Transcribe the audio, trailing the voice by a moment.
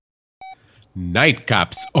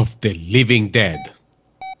Nightcaps of the Living Dead.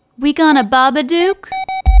 We gonna Babadook?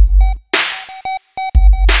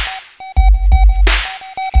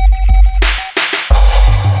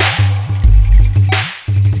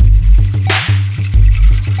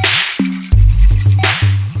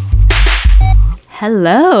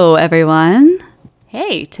 Hello, everyone.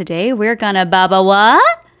 Hey, today we're gonna Baba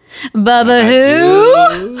what? Baba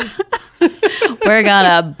who? We're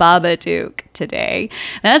gonna Babadook today.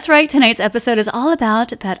 That's right, tonight's episode is all about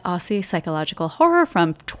that Aussie psychological horror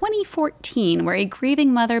from 2014 where a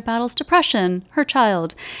grieving mother battles depression, her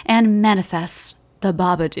child, and manifests the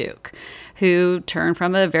Babadook, who turned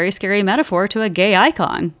from a very scary metaphor to a gay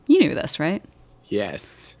icon. You knew this, right?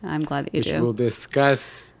 Yes. I'm glad that you Which do. we'll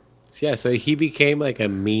discuss. Yeah, so he became like a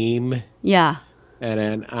meme Yeah. and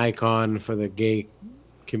an icon for the gay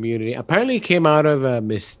community. Apparently it came out of a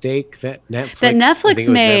mistake that Netflix, I think Netflix it was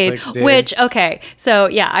made, Netflix did. which, okay, so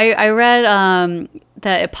yeah, I read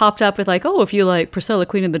that it popped up with like, oh, if you like Priscilla,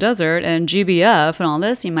 Queen of the Desert and GBF and all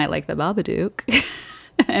this, you might like the Babadook.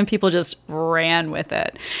 And people just ran with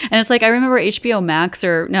it. And it's like, I remember HBO Max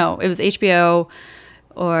it was HBO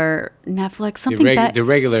or Netflix, something the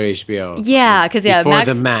regular HBO. Yeah, because Before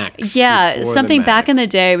Max. the Max. Yeah, Before the something back in the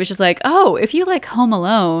Max. day was just like, oh, if you like Home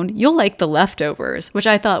Alone, you'll like The Leftovers, which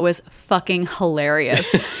I thought was fucking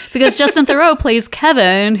hilarious because Justin Theroux plays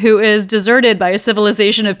Kevin, who is deserted by a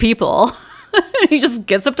civilization of people. He just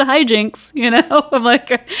gets up to hijinks, you know. I'm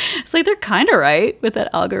like, it's like they're kind of right with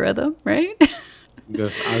that algorithm, right?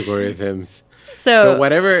 Those algorithms. So So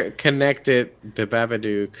whatever connected the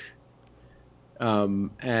Babadook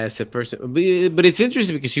as a person, but it's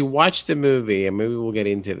interesting because you watch the movie, and maybe we'll get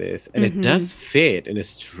into this, and it does fit in a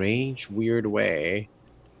strange, weird way.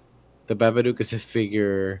 The Babadook is a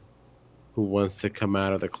figure who wants to come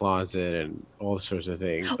out of the closet and all sorts of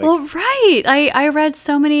things. Like, well, right. I read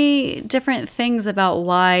so many different things about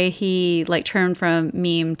why he like turned from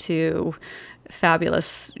meme to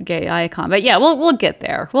fabulous gay icon. But yeah, we'll get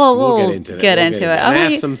there. We'll get into get it. into it. And I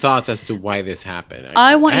have want some thoughts as to why this happened. Actually.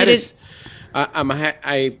 I want you to.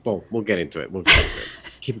 Well, we'll get into it. We'll get into it.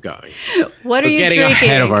 Keep going. What are We're you getting drinking?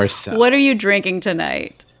 ahead of ourselves. What are you drinking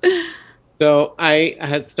tonight? So I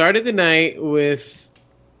had started the night with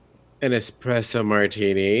an espresso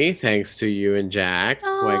martini, thanks to you and Jack,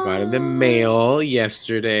 who I got in the mail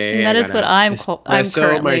yesterday. And that I is got what an I'm espresso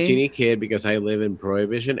currently. martini kid because I live in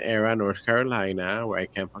Prohibition era, North Carolina, where I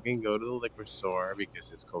can't fucking go to the liquor store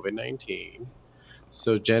because it's COVID-19.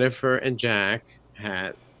 So Jennifer and Jack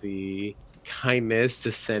had the kindness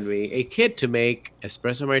to send me a kit to make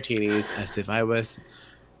espresso martinis as if I was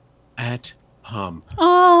at Pump.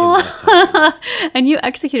 Oh, and you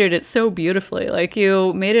executed it so beautifully. Like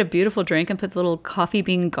you made a beautiful drink and put the little coffee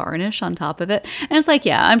bean garnish on top of it. And it's like,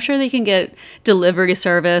 yeah, I'm sure that you can get delivery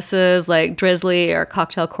services like Drizzly or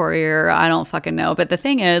Cocktail Courier. I don't fucking know. But the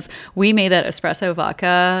thing is, we made that espresso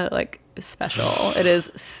vodka like special. It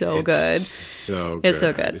is so good. So good. It's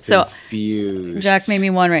so good. It's So infused Jack made me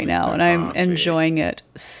one right with now, the and I'm coffee. enjoying it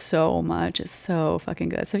so much. It's so fucking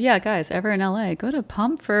good. So yeah, guys, ever in LA, go to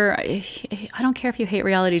Pump for. I don't care if you hate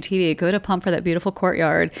reality TV. Go to Pump for that beautiful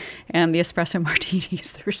courtyard and the espresso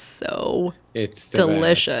martinis. They're so It's the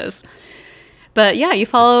delicious. best. But yeah, you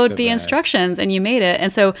followed the the best. instructions and you made it. And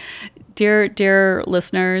so, dear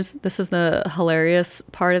listeners, this is the hilarious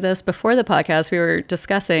part of this. Before the podcast, we were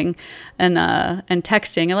discussing and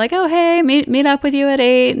texting. I'm like, oh hey, meet up with you at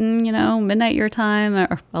 8 and midnight your time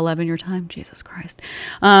or 11 your time. Jesus Christ.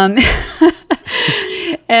 And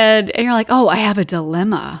you're like, oh, I have a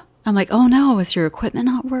dilemma. I'm like, oh no, is your equipment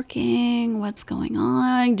not working? What's going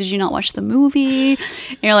on? Did you not watch the movie?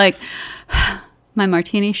 And you're like, my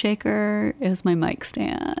martini shaker is my mic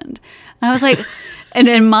stand. And I was like, and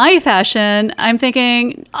in my fashion, I'm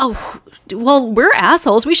thinking, oh, well, we're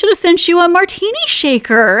assholes. We should have sent you a martini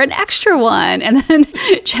shaker, an extra one. And then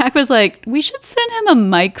Jack was like, we should send him a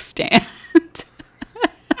mic stand.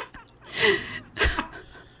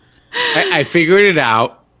 I figured it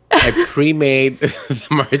out. I pre-made the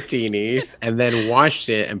martinis and then washed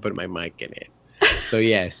it and put my mic in it. So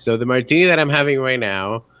yes, so the martini that I'm having right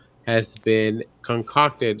now has been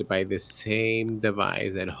concocted by the same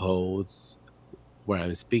device that holds where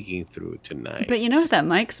I'm speaking through tonight. But you know, if that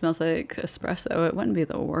mic smells like espresso, it wouldn't be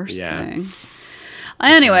the worst Yeah. thing.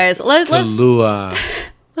 Anyways, let's Kahlua.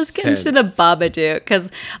 let's get into the Babadook,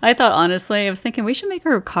 because I thought, honestly, I was thinking we should make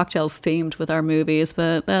our cocktails themed with our movies,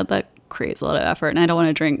 but that creates a lot of effort, and I don't want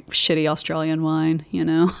to drink shitty Australian wine,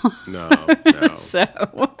 No. So,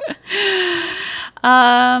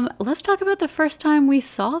 let's talk about the first time we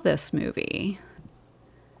saw this movie.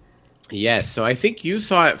 Yes, so I think you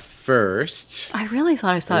saw it first, I really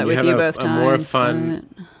thought I saw it and you with have you both a more times,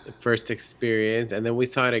 fun but first experience, and then we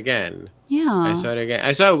saw it again. I yeah. saw it again.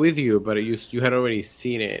 I saw it with you, but you had already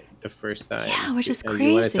seen it the first Yeah, time. which is And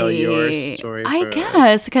you want to tell your crazy. story I first?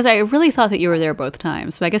 guess because I really thought that you were there both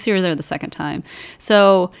times, but I guess you were there the second time.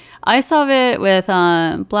 So I saw it with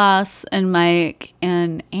Blas and Mike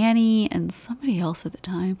and Annie and somebody else at the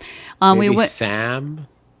time. We Maybe went. Sam?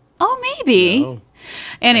 Oh, maybe. No,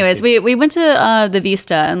 I Anyways, think we went to the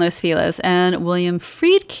Vista in Los Feliz, and William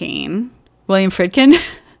Friedkin, Friedkin,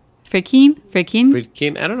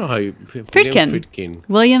 Friedkin. I don't know how you William Friedkin, Friedkin.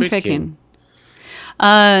 William Friedkin.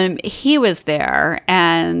 Friedkin. He was there,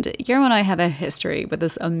 and Guillermo and I have a history with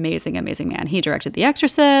this amazing, amazing man. He directed The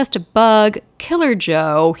Exorcist, Bug, Killer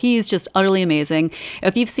Joe. He's just utterly amazing.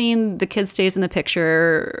 If you've seen The Kid Stays in the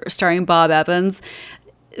Picture starring Bob Evans,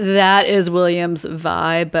 that is William's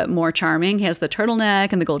vibe, but more charming. He has the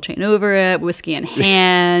turtleneck and the gold chain over it, whiskey in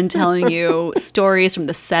hand, telling you stories from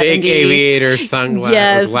the 70s. Big aviator Yes,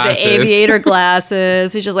 glasses. the aviator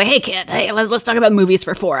glasses. He's just like, hey, kid, hey, let's talk about movies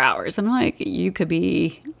for 4 hours. I'm like, you could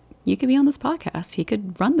be on this podcast. He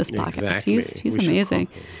could run this podcast. Exactly. He's We should amazing.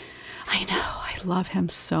 call him. I know. I love him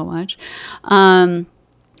so much.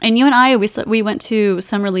 And you and I, we went to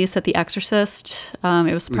some release at The Exorcist.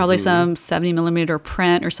 It was probably some 70 millimeter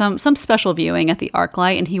print or some special viewing at the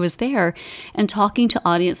ArcLight, and he was there and talking to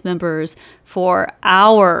audience members for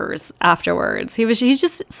hours afterwards. He's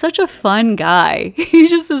just such a fun guy. He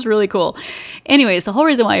just is really cool. Anyways, the whole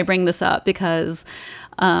reason why I bring this up because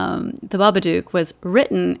The Babadook was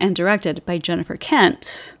written and directed by Jennifer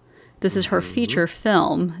Kent. This is her feature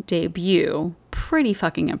film debut. Pretty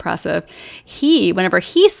fucking impressive. Whenever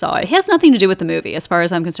he saw it, he has nothing to do with the movie as far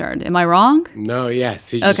as I'm concerned. Am I wrong? No, yes,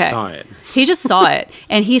 he just saw it. He just saw it.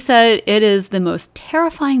 And he said it is the most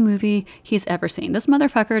terrifying movie he's ever seen. This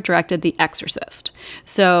motherfucker directed The Exorcist.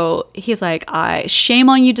 So he's like, shame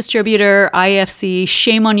on you, distributor, IFC,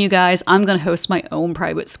 shame on you guys. I'm going to host my own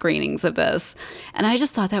private screenings of this. And I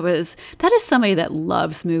just thought that is somebody that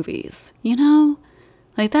loves movies, you know?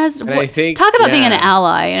 Like I think, talk about being an yeah.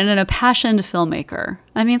 ally and an impassioned filmmaker.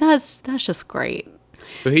 I mean, that's just great.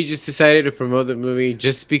 So he just decided to promote the movie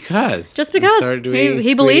just because. Just because. He started doing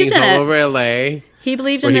He believed in screenings it. all over LA. He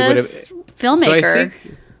believed where in he would've- this filmmaker.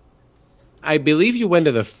 So I believe you went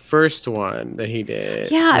to the first one that he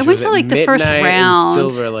did. Yeah, I which went was to at like the first midnight in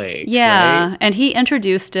round. Silver Lake. Yeah, right? and he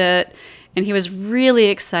introduced it, and he was really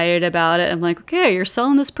excited about it. I'm like, okay, you're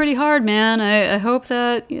selling this pretty hard, man. I hope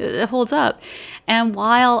that it holds up. And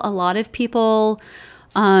while a lot of people,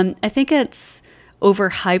 I think it's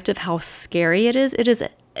overhyped of how scary it is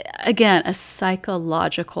again a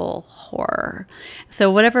psychological horror. So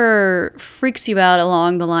whatever freaks you out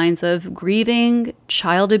along the lines of grieving,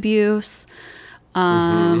 child abuse,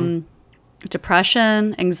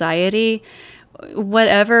 depression, anxiety,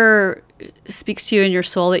 whatever speaks to you in your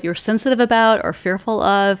soul that you're sensitive about or fearful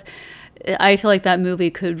of, I feel like that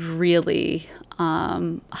movie could really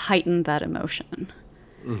heighten that emotion.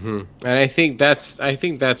 And I think that's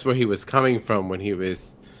where he was coming from when he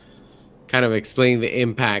was kind of explaining the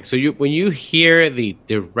impact. So when you hear the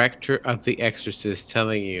director of The Exorcist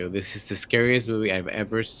telling you this is the scariest movie I've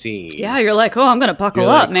ever seen, Yeah, you're like, oh, I'm gonna buckle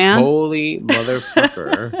you're up, like, man. holy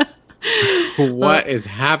motherfucker. What is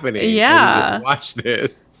happening? Yeah. I need to watch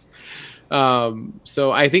this.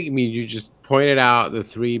 So I think, you just pointed out the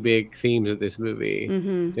three big themes of this movie.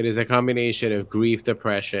 It is a combination of grief,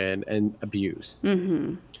 depression, and abuse,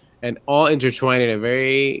 and all intertwined in a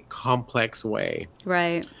very complex way.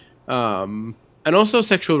 Right. And also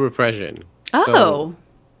sexual repression. Oh. So,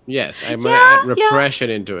 yes, I'm gonna Yeah, add repression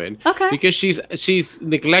into it. Okay. Because she's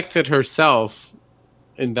neglected herself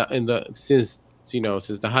since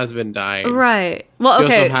the husband died. Right. Well, She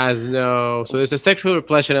okay. also has so there's a sexual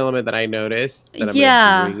repression element that I noticed that I'm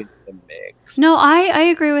Yeah. gonna bring into the mix. No, I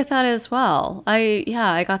agree with that as well.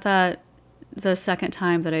 I got that the second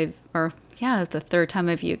time that the third time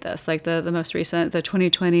I viewed this, like the most recent, the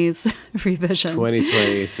 2020s revision.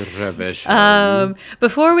 2020's revision.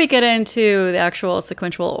 Before we get into the actual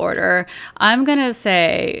sequential order, I'm going to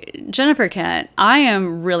say Jennifer Kent, I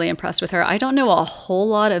am really impressed with her. I don't know a whole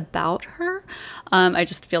lot about her. I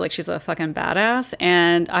just feel like she's a fucking badass.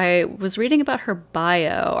 And I was reading her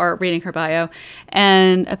bio,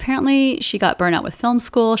 and apparently she got burnt out with film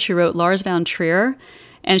school. She wrote Lars von Trier,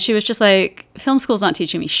 and she was just like, film school's not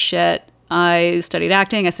teaching me shit. I studied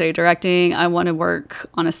acting, I studied directing. I want to work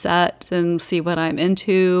on a set and see what I'm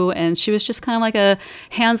into. And she was just kind of like a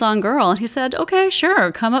hands-on girl. And he said, okay,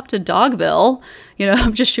 sure, come up to Dogville.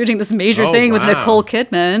 I'm just shooting this major thing with wow. Nicole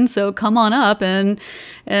Kidman. So come on up and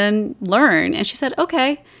learn. And she said,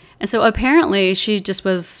 okay. And so apparently she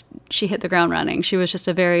hit the ground running. She was just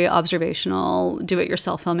a very observational,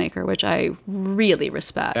 do-it-yourself filmmaker, which I really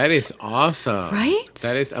respect. That is awesome. Right?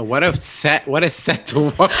 That is what a set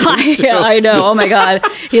to walk into. I know. Oh my God.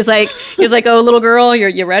 He's like, oh, little girl,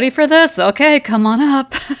 you ready for this? Okay, come on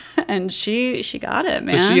up. And she got it,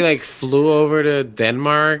 man. So she like flew over to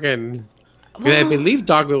Denmark, and I believe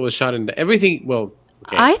Dogville was shot in everything. Well,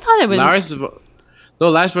 okay. I thought it was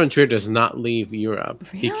Lars von Trier does not leave Europe.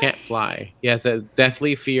 Really? He can't fly. He has a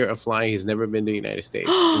deathly fear of flying. He's never been to the United States.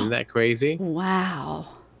 Isn't that crazy? Wow.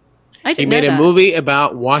 He made a movie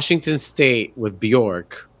about Washington State with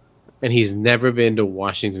Bjork, and he's never been to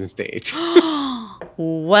Washington State.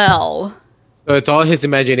 Well. So it's all his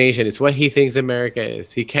imagination. It's what he thinks America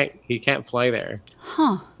is. He can't fly there.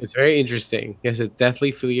 Huh. It's very interesting. He has a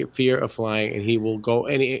deathly fear of flying, and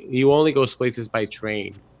he only goes places by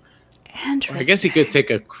train. Interesting. I guess he could take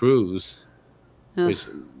a cruise, which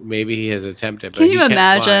maybe he has attempted. But Can you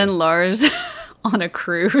imagine Lars on a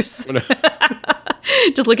cruise?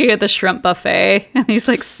 Just looking at the shrimp buffet and these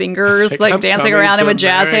like singers like dancing around him with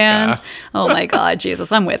jazz hands. Oh my God,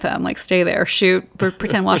 Jesus, I'm with him. Like, stay there, shoot,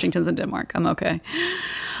 pretend Washington's in Denmark. I'm okay.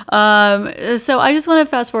 So I just want to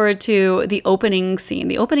fast forward to the opening scene.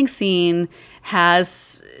 The opening scene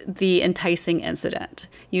has the enticing incident.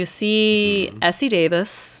 You see Essie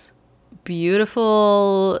Davis,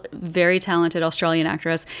 beautiful, very talented Australian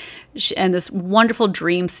actress, and this wonderful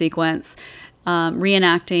dream sequence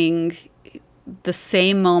reenacting the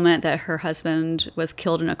same moment that her husband was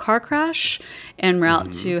killed in a car crash en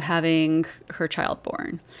route to having her child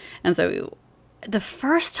born. And so the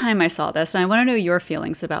first time I saw this, and I want to know your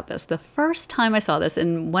feelings about this, the first time I saw this,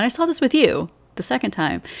 and when I saw this with you, the second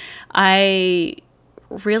time, I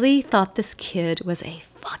really thought this kid was a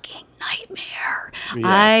fucking nightmare. Yes.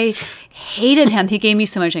 I hated him. He gave me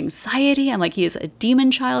so much anxiety. I'm like, he is a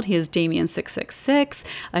demon child. He is Damien 666.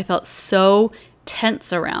 I felt so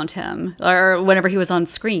tense around him, or whenever he was on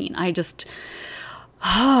screen. I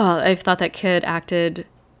thought that kid acted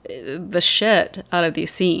the shit out of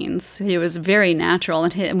these scenes. He was very natural,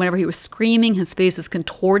 and whenever he was screaming, his face was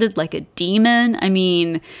contorted like a demon. I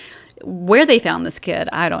mean, where they found this kid,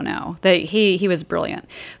 I don't know. He was brilliant,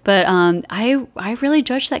 but I really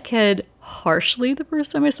judged that kid harshly the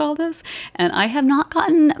first time I saw this, and I have not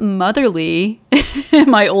gotten motherly in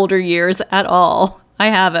my older years at all. I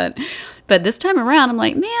haven't. But this time around, I'm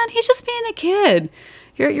like, man, he's just being a kid.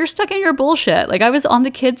 You're stuck in your bullshit. Like, I was on the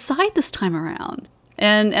kid's side this time around.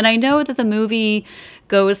 And I know that the movie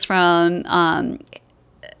goes from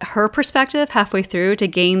her perspective halfway through to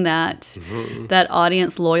gain that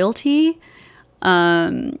audience loyalty,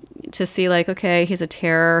 to see like, okay, he's a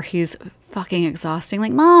terror. He's fucking exhausting.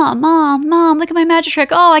 Like, mom, look at my magic trick.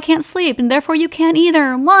 Oh, I can't sleep, and therefore you can't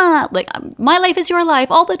either. What? Like, my life is your life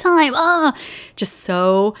all the time. Just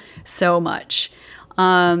so much.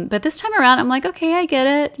 But this time around, I'm like, okay, I get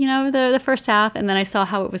it. You know, the first half, and then I saw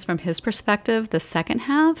how it was from his perspective, the second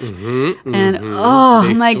half, and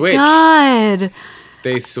oh my God.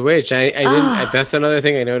 They switch. I didn't. That's another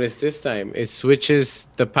thing I noticed this time. It switches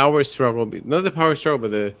the power struggle. Not the power struggle,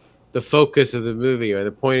 but the focus of the movie, or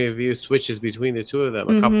the point of view switches between the two of them.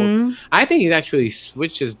 A couple. I think it actually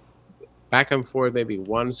switches back and forth maybe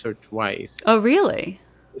once or twice. Oh, really?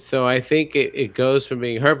 So I think it goes from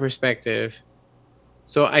being her perspective,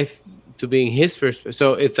 to being his perspective.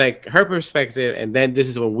 So it's like her perspective, and then this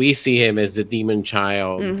is when we see him as the demon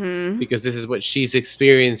child, because this is what she's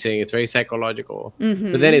experiencing. It's very psychological.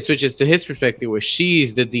 But then it switches to his perspective, where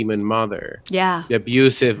she's the demon mother, the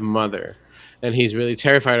abusive mother, and he's really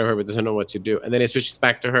terrified of her but doesn't know what to do. And then it switches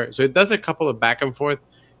back to her. So it does a couple of back and forth.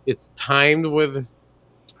 It's timed with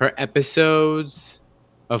her episodes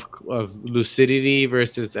of lucidity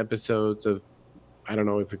versus episodes of, I don't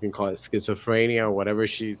know if we can call it schizophrenia or whatever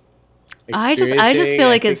she's experiencing. I just feel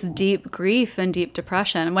like it's deep grief and deep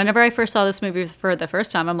depression. Whenever I first saw this movie for the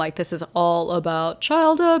first time, I'm like, this is all about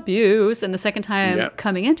child abuse. And the second time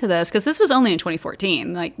coming into this, because this was only in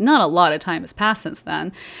 2014, like not a lot of time has passed since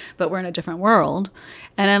then, but we're in a different world.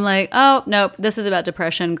 And I'm like, oh, nope, this is about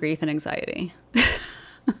depression, grief, and anxiety.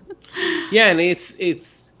 Yeah, and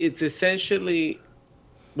it's essentially...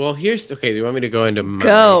 Well, do you want me to go into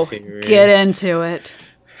my theory? Get into it.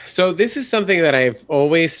 So this is something that I've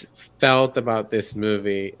always felt about this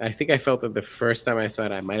movie. I think I felt it the first time I saw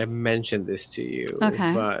it. I might have mentioned this to you.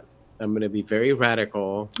 Okay. But I'm going to be very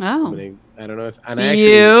radical. Oh. I don't know if... And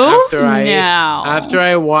actually, after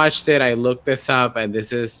I watched it, I looked this up, and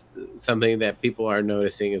this is something that people are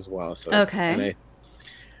noticing as well. So okay.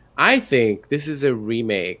 I think this is a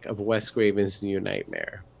remake of Wes Craven's New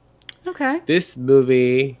Nightmare. Okay. This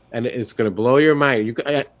movie, and it's going to blow your mind.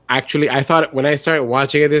 actually, I thought when I started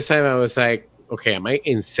watching it this time, I was like, okay, am I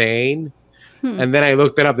insane? And then I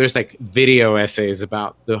looked it up. There's like video essays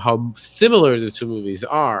about how similar the two movies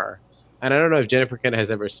are. And I don't know if Jennifer Kent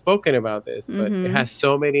has ever spoken about this, but it has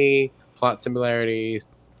so many plot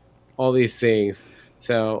similarities, all these things.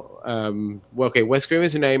 So, okay, Wes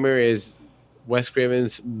Craven's Nightmare is Wes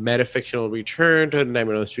Craven's metafictional return to the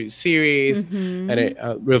Nightmare on Elm Street series, and it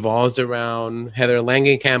revolves around Heather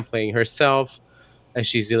Langenkamp playing herself as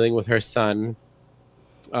she's dealing with her son,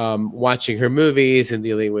 watching her movies and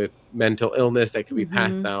dealing with mental illness that could be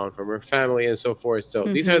passed down from her family and so forth. So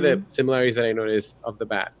these are the similarities that I noticed off the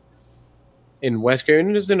bat. In Wes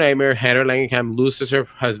Craven's The Nightmare, Heather Langenkamp loses her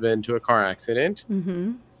husband to a car accident.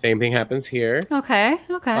 Same thing happens here. Okay.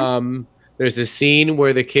 There's a scene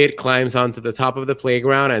where the kid climbs onto the top of the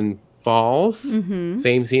playground and falls.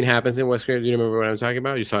 Same scene happens in Wes Craven. Do you remember what I'm talking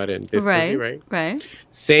about? You saw it in this movie, right? Right.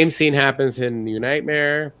 Same scene happens in New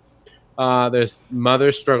Nightmare. There's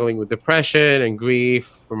mother struggling with depression and grief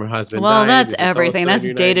from her husband. Well, dying. that's This is everything. also That's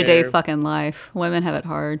New day-to-day Nightmare. fucking life. Women have it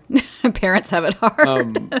hard. Parents have it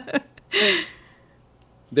hard.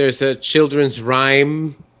 There's a children's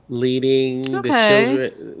rhyme leading the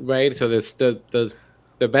children, right? So there's the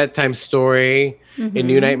bedtime story. In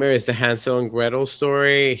New Nightmare is the Hansel and Gretel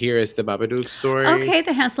story. Here is the Babadook story. Okay,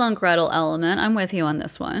 the Hansel and Gretel element. I'm with you on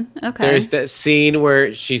this one. Okay. There's that scene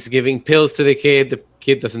where she's giving pills to the kid. The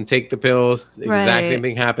kid doesn't take the pills. The exact same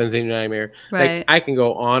thing happens in New Nightmare. Right. Like, I can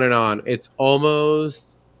go on and on. It's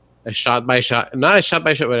almost a shot by shot, not a shot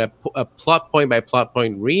by shot, but a plot point by plot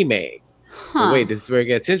point remake. But wait, this is where it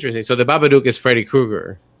gets interesting. So the Babadook is Freddy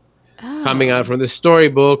Krueger coming out from the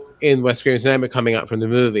storybook in Wes Craven's Nightmare, coming out from the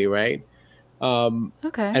movie, right?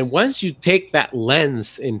 Okay. And once you take that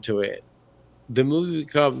lens into it, the movie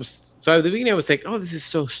becomes. So at the beginning, I was like, "Oh, this is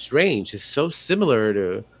so strange. It's so similar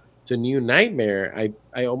to New Nightmare."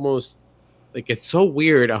 I almost like, it's so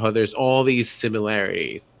weird how there's all these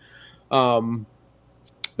similarities.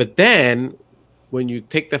 But then when you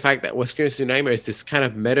take the fact that Wes Craven's New Nightmare is this kind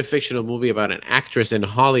of metafictional movie about an actress in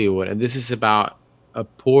Hollywood, and this is about a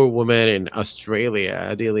poor woman in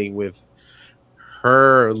Australia dealing with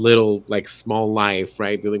her little, like, small life,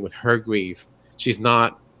 right? Dealing with her grief. She's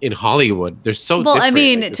not in Hollywood. They're so well, different. I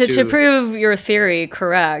mean, like, to prove your theory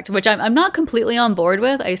correct, which I'm not completely on board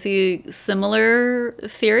with. I see similar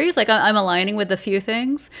theories. Like, I'm aligning with a few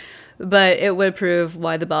things. But it would prove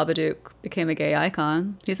why the Babadook became a gay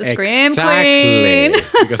icon. He's a scream queen.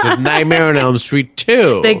 Because of Nightmare on Elm Street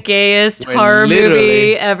 2. The gayest horror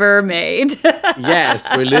movie ever made. Yes,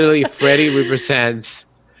 where literally Freddy represents.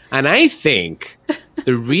 And I think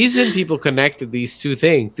the reason people connected these two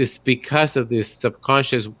things is because of this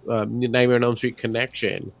subconscious Nightmare on Elm Street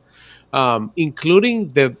connection.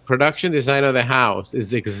 Including the production design of the house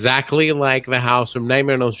is exactly like the house from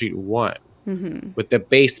Nightmare on Elm Street 1. With the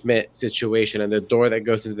basement situation and the door that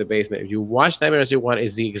goes into the basement. If you watch Nightmare on Elm Street 1,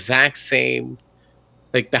 it's the exact same.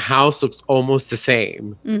 Like, the house looks almost the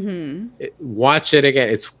same. Watch it again.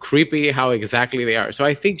 It's creepy how exactly they are. So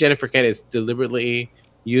I think Jennifer Kent is deliberately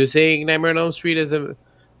using Nightmare on Elm Street as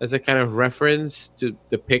a kind of reference to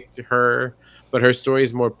depict her, but her story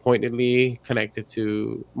is more pointedly connected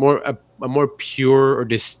to a more pure or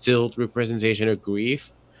distilled representation of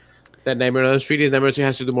grief. That Nightmare on Elm Street is. Nightmare on Elm Street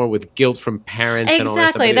has to do more with guilt from parents and all that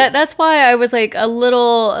stuff. Exactly. That's why I was like a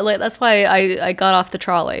little. Like, that's why I got off the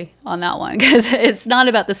trolley on that one, because it's not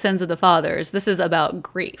about the sins of the fathers. This is about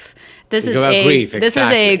grief. This is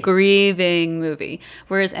a grieving movie.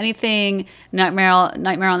 Whereas anything Nightmare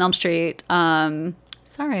on Elm Street.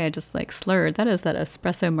 Sorry, I just like slurred. That is that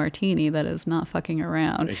espresso martini that is not fucking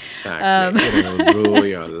around. Exactly. It'll rule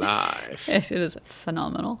your life. It is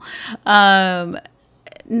phenomenal.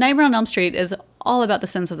 Nightmare on Elm Street is all about the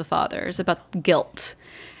sins of the fathers, about guilt.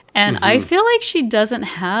 And I feel like she doesn't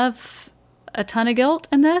have a ton of guilt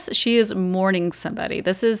in this. She is mourning somebody.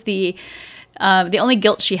 This is the only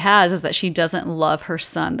guilt she has is that she doesn't love her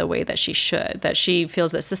son the way that she should, that she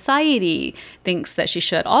feels that society thinks that she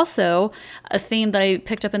should. Also, a theme that I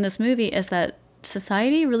picked up in this movie is that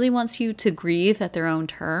society really wants you to grieve at their own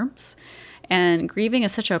terms. And grieving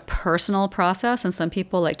is such a personal process, and some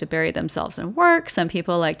people like to bury themselves in work. Some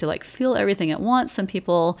people like to feel everything at once. Some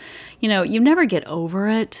people, you never get over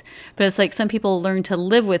it, but it's like some people learn to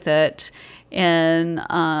live with it in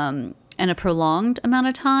a prolonged amount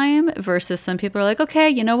of time, versus some people are like, okay,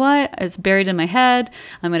 you know what? It's buried in my head.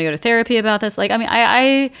 I'm going to go to therapy about this. Like, I mean,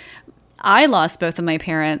 I lost both of my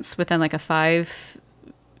parents within like a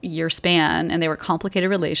 5-year span, and they were complicated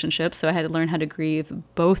relationships, so I had to learn how to grieve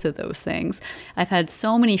both of those things. I've had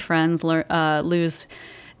so many friends lose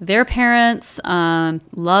their parents,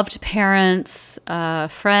 loved parents,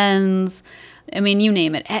 friends. I mean, you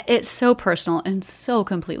name it. It's so personal and so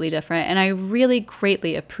completely different. And I really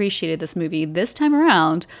greatly appreciated this movie this time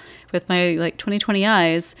around with my like 2020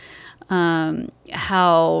 eyes.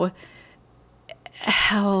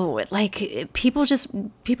 How like people just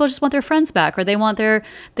want their friends back, or they want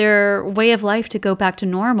their way of life to go back to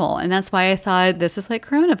normal. And that's why I thought this is like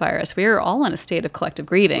coronavirus. We are all in a state of collective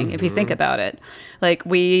grieving, if you think about it. Like,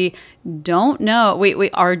 we don't know,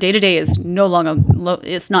 we our day-to-day is no longer,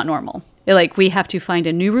 it's not normal. Like, we have to find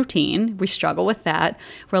a new routine. We struggle with that.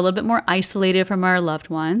 We're a little bit more isolated from our loved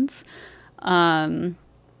ones. We're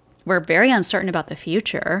very uncertain about the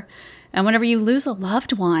future. And whenever you lose a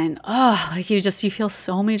loved one, like you feel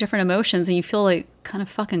so many different emotions, and you feel like kind of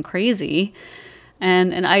fucking crazy.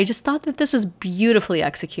 And I just thought that this was beautifully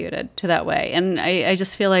executed to that way. And I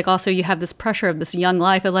just feel like also you have this pressure of this young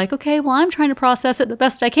life of like, okay, well, I'm trying to process it the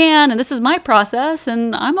best I can, and this is my process,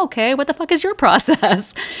 and I'm okay. What the fuck is your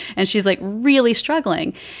process? And she's like really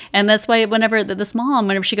struggling. And that's why whenever this mom,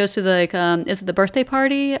 whenever she goes to the, like, is it the birthday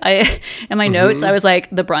party? In my notes, I was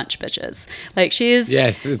like, the brunch bitches. Like, she's...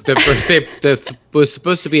 Yes, it's the birthday, that was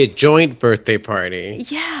supposed to be a joint birthday party.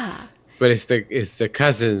 Yeah. But it's the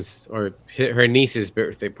cousin's or her niece's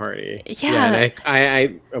birthday party. Yeah. And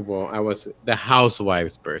I was the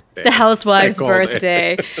housewife's birthday. The housewife's I called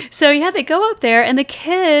birthday. So yeah, they go up there, and the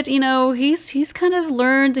kid, he's kind of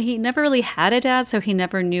learned, he never really had a dad, so he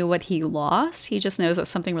never knew what he lost. He just knows that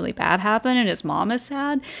something really bad happened, and his mom is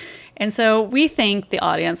sad. And so we think, the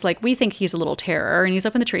audience, like, we think he's a little terror, and he's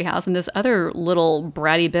up in the treehouse, and this other little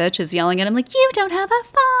bratty bitch is yelling at him like, "You don't have a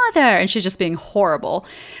father!" And she's just being horrible.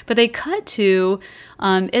 But they cut to,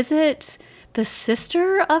 is it the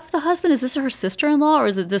sister of the husband? Is this her sister-in-law, or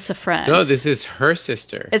is this a friend? No, this is her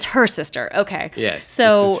sister. It's her sister. Okay. Yes.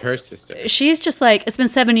 So this is her sister. She's just like, it's been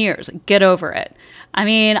 7 years. Get over it. I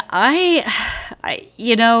mean, I,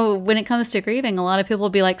 when it comes to grieving, a lot of people will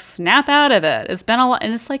be like, snap out of it. It's been a lot.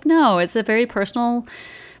 And it's like, no, it's a very personal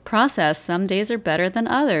process. Some days are better than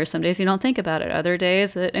others. Some days you don't think about it. Other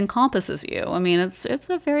days it encompasses you. I mean, it's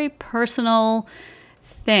a very personal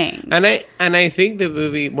thing. And I think the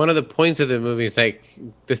movie, one of the points of the movie is like,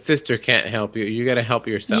 the sister can't help you. You got to help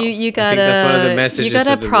yourself. You got to, I think that's one of the messages you got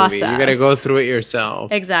to of the process. movie. You got to go through it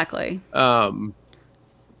yourself. Exactly.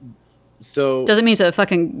 So doesn't mean to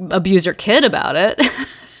fucking abuse your kid about it,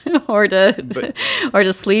 or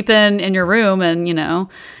to sleep in your room and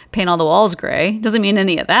paint all the walls gray. Doesn't mean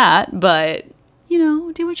any of that, but do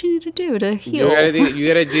what you need to do to heal. You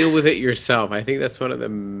gotta deal with it yourself. I think that's one of the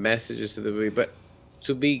messages of the movie. But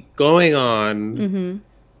to be going on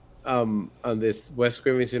on this Wes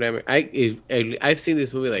Craven's Nightmare, I've seen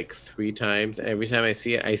this movie like 3 times, and every time I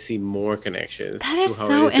see it, I see more connections. That is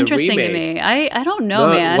so interesting to me. I don't know,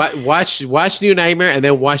 man. Watch New Nightmare, and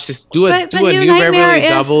then watch this. Do a New Nightmare Beverly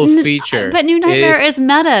double feature. But New Nightmare is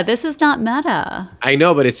meta. This is not meta. I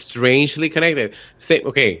know, but it's strangely connected.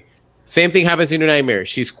 Same thing happens in New Nightmare.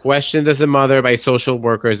 She's questioned as a mother by social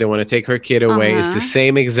workers. They want to take her kid away. It's the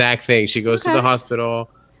same exact thing. She goes to the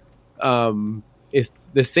hospital. It's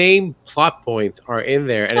the same plot points are in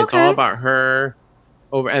there, and it's all about her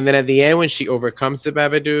and then at the end when she overcomes the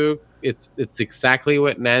Babadook, it's exactly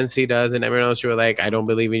what Nancy does, and everyone else, you were like, I don't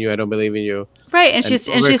believe in you. Right, and she's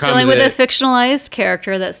dealing with a fictionalized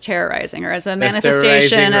character that's terrorizing her as a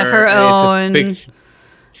manifestation of her own.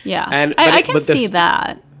 Yeah, I can see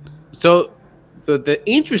that. So the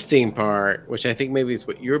interesting part, which I think maybe is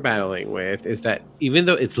what you're battling with, is that even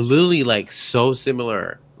though it's literally like so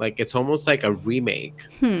similar, like it's almost like a remake,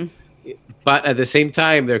 but at the same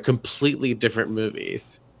time, they're completely different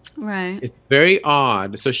movies. Right. It's very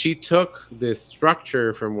odd. So she took this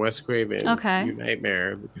structure from Wes Craven's New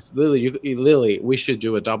Nightmare, because literally, we should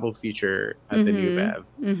do a double feature at the New Bev,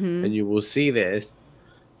 and you will see this.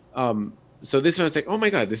 So this one was like, oh my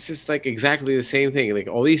god, this is like exactly the same thing. Like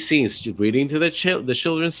all these scenes, reading to the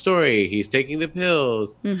children's story. He's taking the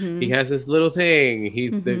pills. He has this little thing.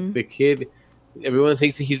 He's the kid. Everyone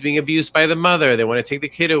thinks that he's being abused by the mother. They want to take the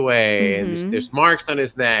kid away, and there's marks on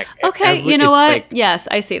his neck. Okay, you know what? Like, yes,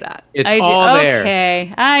 I see that. It's I do. all there.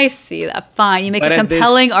 Okay, I see that. Fine, you make a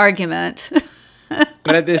compelling argument.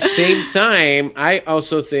 But at the same time, I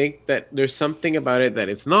also think that there's something about it that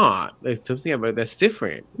it's not. There's something about it that's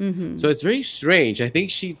different. So it's very strange. I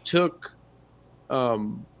think she took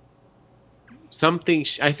something.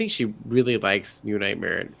 I think she really likes New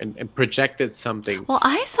Nightmare and projected something Well,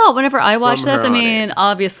 I saw whenever I watched from this, her I on it. mean,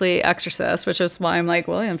 obviously Exorcist, which is why I'm like,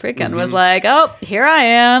 William Friedkin was like, oh, here I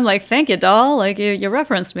am. Like, thank you, doll. Like, you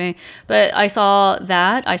referenced me. But I saw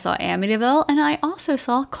that. I saw Amityville. And I also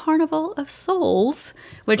saw Carnival of Souls,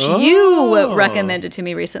 which you Oh, recommended to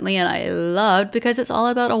me recently. And I loved because it's all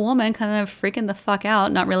about a woman kind of freaking the fuck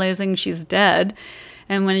out, not realizing she's dead.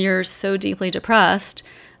 And when you're so deeply depressed,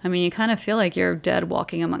 I mean, you kind of feel like you're dead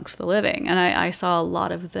walking amongst the living. And I saw a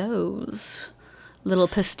lot of those little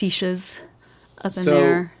pastiches up in so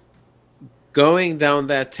there. going down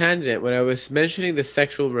that tangent, when I was mentioning the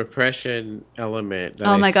sexual repression element that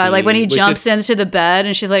Oh I my god, like when see, he which jumps is into the bed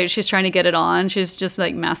and she's trying to get it on. She's just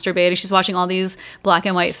like masturbating. She's watching all these black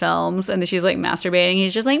and white films and then she's like masturbating.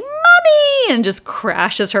 He's just like, "Mommy!" and just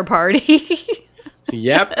crashes her party.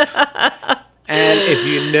 yep. And if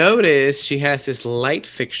you notice, she has this light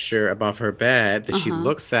fixture above her bed that she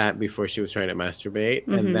looks at before she was trying to masturbate,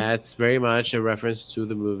 and that's very much a reference to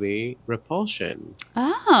the movie Repulsion,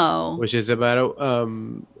 Oh. which is about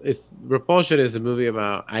it's Repulsion is a movie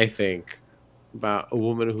about, I think, about a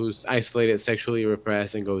woman who's isolated, sexually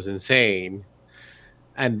repressed, and goes insane.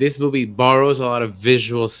 And this movie borrows a lot of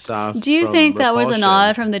visual stuff Do you from think that was a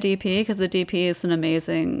nod Repulsion. from the DP? Because the DP is an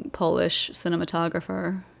amazing Polish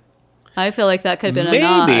cinematographer. I feel like that could have been a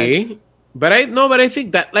nod. Maybe, but I no, but I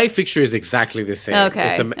think that light fixture is exactly the same.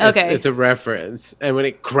 Okay. It's Okay. a reference, and when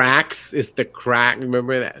it cracks, it's the crack.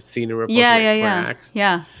 Remember that scene in Repulsion Yeah, where yeah, it yeah. cracks?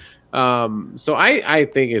 Yeah. So I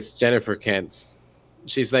think it's Jennifer Kent's.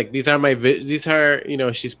 She's like, these are these are,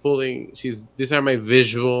 she's pulling, these are my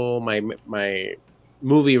visual, my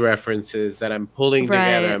movie references that I'm pulling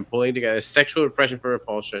together. Right. I'm pulling together sexual repression for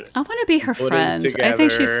Repulsion. I want to be I'm her putting friend. I think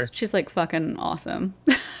she's together. she's like fucking awesome.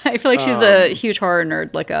 I feel like she's a Um, huge horror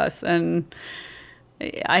nerd like us, and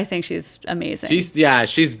I think she's amazing.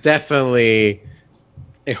 she's definitely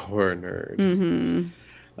a horror nerd.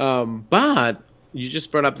 But you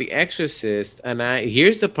just brought up The Exorcist, and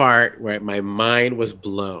here's the part where my mind was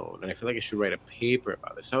blown, and I feel like I should write a paper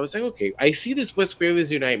about this. So I was like, okay, I see this Wes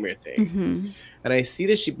Craven's New Nightmare thing, and I see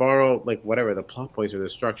that she borrowed like whatever the plot points or the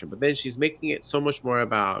structure, but then she's making it so much more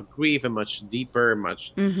about grief and much deeper,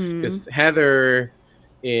 much because Heather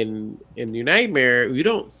in New Nightmare, you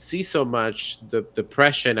don't see so much the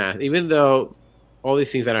depression as, even though all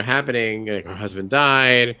these things that are happening, like her husband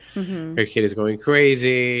died, her kid is going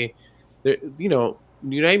crazy. There,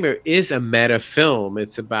 New Nightmare is a meta film.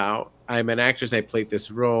 It's about, I'm an actress, I played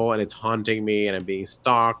this role, and it's haunting me, and I'm being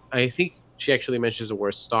stalked. I think she actually mentions the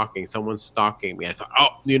word stalking. Someone's stalking me. I thought, oh,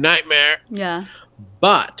 New Nightmare. Yeah.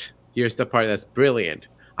 But here's the part that's brilliant.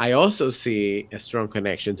 I also see a strong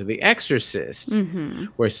connection to The Exorcist,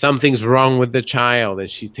 where something's wrong with the child, and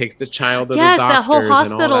she takes the child to the Yes, that whole doctors and all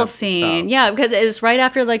hospital that scene. stuff. Yeah, because it's right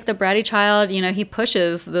after like the bratty child, he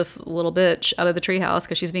pushes this little bitch out of the treehouse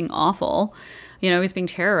because she's being awful. He's being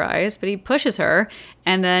terrorized, but he pushes her.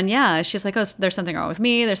 And then, yeah, she's like, oh, there's something wrong with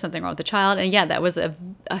me. There's something wrong with the child. And yeah, that was a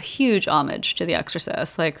huge homage to The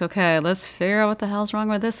Exorcist. Like, okay, let's figure out what the hell's wrong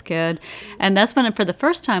with this kid. And that's when, for the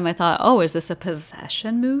first time, I thought, oh, is this a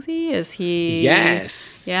possession movie? Is he.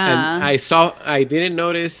 Yes. And Yeah. I didn't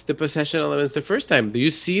notice the possession elements the first time. Do you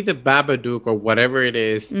see the Babadook or whatever it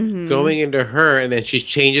is going into her, and then she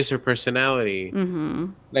changes her personality?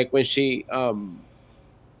 Like when she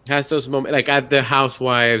has those moments, like at the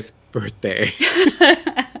housewife's birthday.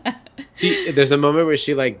 There's a moment where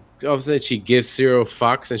she like all of a sudden she gives zero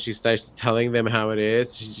fucks and she starts telling them how it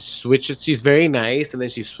is. She just switches. She's very nice, and then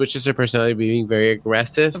she switches her personality, being very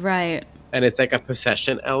aggressive, Right. and it's like a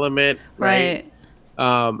possession element, right?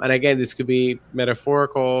 Right. And again, this could be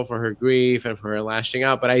metaphorical for her grief and for her lashing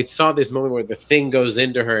out. But I saw this moment where the thing goes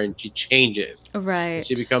into her and she changes, and she Right.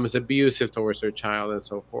 becomes abusive towards her child and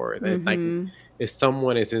so forth. And it's like if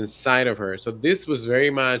someone is inside of her. So this was very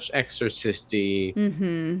much exorcisty.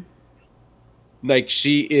 Like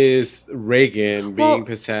she is Reagan being Well,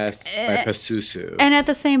 possessed by Pazuzu. and at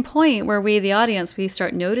the same point where we, the audience, we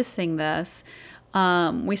start noticing this,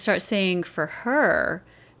 we start seeing for her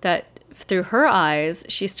that through her eyes,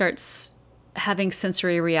 she starts having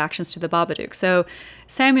sensory reactions to the Babadook. So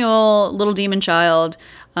Samuel, little demon child,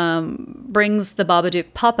 brings the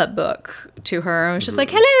Babadook pop-up book to her. And she's like,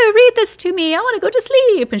 hello, read this to me. I want to go to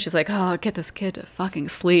sleep. And she's like, oh, get this kid to fucking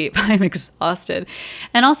sleep. I'm exhausted.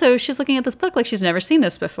 And also she's looking at this book like she's never seen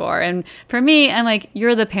this before. And for me, I'm like,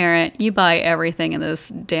 you're the parent. You buy everything in this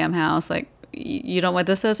damn house. Like, you don't know what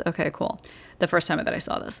this is? Okay, cool. The first time that I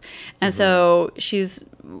saw this. And so she's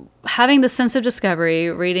having the sense of discovery,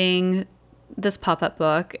 reading this pop-up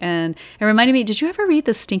book, and it reminded me. Did you ever read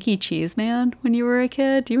The Stinky Cheese Man when you were a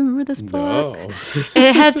kid? Do you remember this book? No.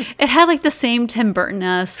 It had like the same Tim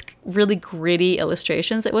Burton-esque, really gritty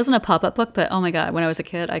illustrations. It wasn't a pop-up book, but oh my god, when I was a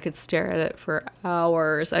kid, I could stare at it for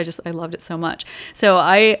hours. I loved it so much. So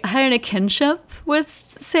I had a kinship with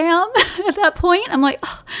Sam at that point. I'm like,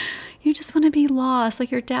 oh, you just want to be lost. Like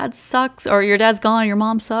your dad sucks, or your dad's gone, your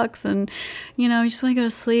mom sucks, and you just want to go to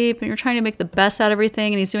sleep, and you're trying to make the best out of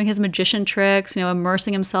everything, and he's doing his magician tricks,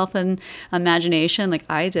 immersing himself in imagination like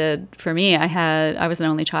I did. For me, I was an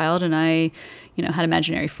only child, and I had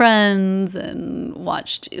imaginary friends and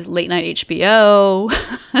watched late night HBO.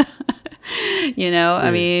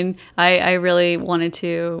 I mean, I really wanted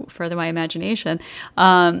to further my imagination.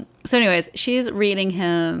 So anyways, she's reading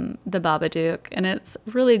him The Babadook, and it's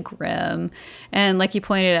really grim. And like you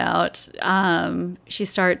pointed out, she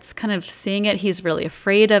starts kind of seeing it. He's really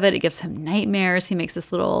afraid of it. It gives him nightmares. He makes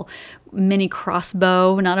this little mini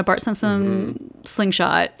crossbow, not a Bart Simpson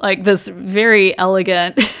slingshot, like this very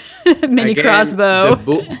elegant mini Again, crossbow.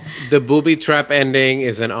 The booby trap ending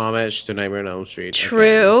is an homage to Nightmare on Elm Street.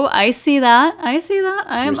 True. Again. I see that.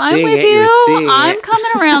 I'm with it, you. I'm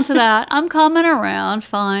coming around to that. I'm coming around.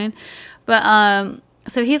 Fine. But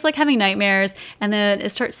so he's like having nightmares, and then it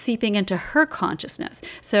starts seeping into her consciousness.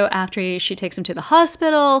 So after she takes him to the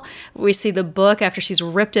hospital, we see the book after she's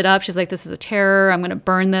ripped it up. She's like, this is a terror. I'm going to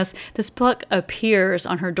burn this. This book appears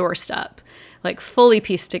on her doorstep, like fully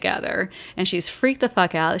pieced together. And she's freaked the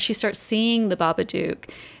fuck out. She starts seeing the Babadook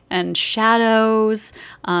and shadows,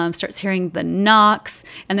 starts hearing the knocks.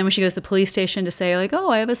 And then when she goes to the police station to say, like, oh,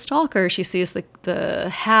 I have a stalker, she sees the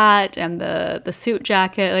hat and the suit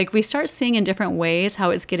jacket. Like, we start seeing in different ways how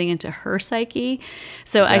it's getting into her psyche.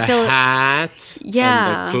 So I feel... The hat,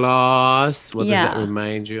 yeah. and the claws. What does that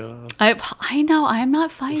remind you of? I know, I'm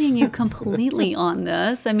not fighting you completely on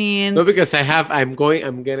this. I mean... No, because I'm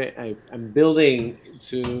building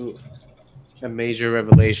to a major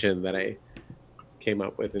revelation that I came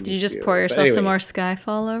up with. Did you just pour yourself some more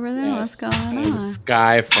Skyfall over there? Yes, What's going on? I'm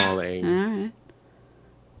Skyfalling. All right.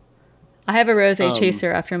 I have a rosé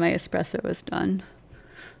chaser after my espresso is done.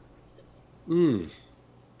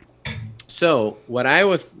 So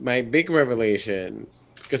my big revelation,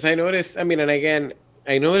 because I noticed, and again,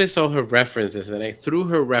 I noticed all her references, and I threw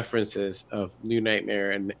her references of New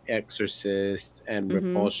Nightmare and Exorcist and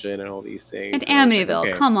Repulsion and all these things. And Amityville,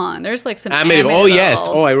 okay. Come on. There's like some Amityville. Oh, yes.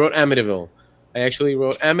 Oh, I wrote Amityville. I actually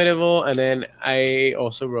wrote Amityville, and then I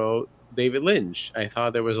also wrote David Lynch. I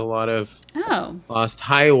thought there was a lot of Lost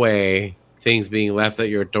Highway things being left at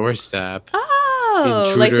your doorstep. Oh,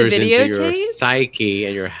 intruders like the videotape? Into your psyche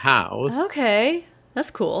and your house. Okay, that's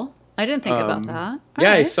cool. I didn't think about that. All right.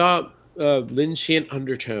 I saw Lynchian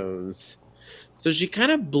undertones. So she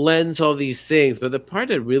kind of blends all these things, but the part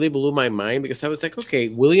that really blew my mind, because I was like, okay,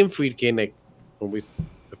 William Friedkin, like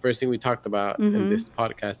the first thing we talked about in this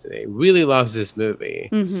podcast today, really loves this movie.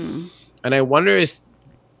 And I wonder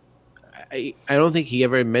I don't think he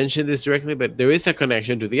ever mentioned this directly, but there is a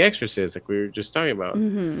connection to The Exorcist, like we were just talking about.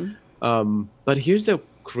 But here's the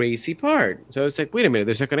crazy part. So I was like, wait a minute,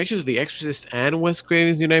 there's a connection to The Exorcist and Wes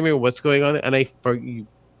Craven's New Nightmare. What's going on? And you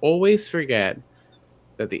always forget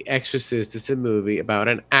that The Exorcist is a movie about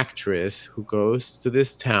an actress who goes to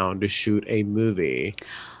this town to shoot a movie,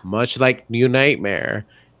 much like New Nightmare.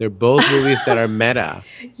 They're both movies that are meta.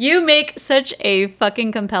 You make such a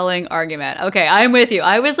fucking compelling argument. Okay, I'm with you.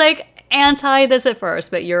 I was like anti this at first,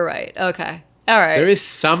 but you're right. Okay. All right. There is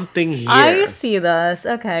something here. I see this.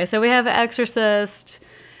 Okay, so we have Exorcist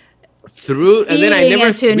and then I never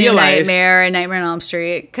into realized New Nightmare and Nightmare on Elm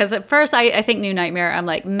Street, because at first I think New Nightmare, I'm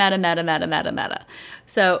like meta.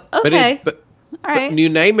 So okay. But New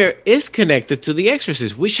Nightmare is connected to The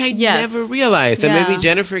Exorcist, which I never realized. And maybe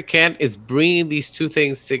Jennifer Kent is bringing these two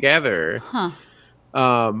things together.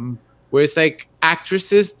 Where it's like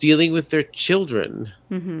actresses dealing with their children.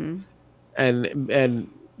 And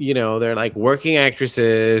they're like working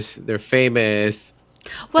actresses. They're famous.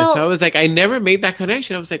 Well, and so I was like, I never made that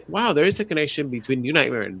connection. I was like, wow, there is a connection between New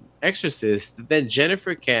Nightmare and Exorcist that then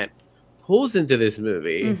Jennifer Kent pulls into this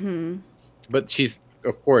movie. But she's,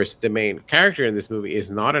 of course, the main character in this movie is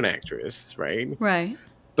not an actress, right? Right.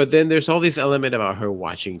 But then there's all this element about her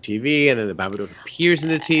watching TV, and then the Babadook appears in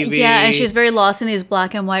the TV. Yeah, and she's very lost in these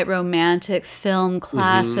black and white romantic film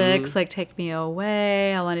classics, like Take Me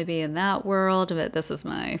Away, I want to be in that world, but this is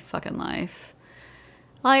my fucking life.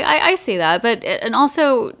 Like, I see that, but and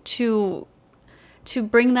also to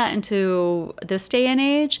bring that into this day and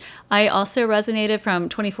age, I also resonated from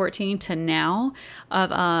 2014 to now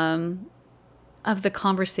of of the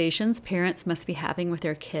conversations parents must be having with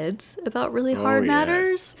their kids about really Oh hard yes.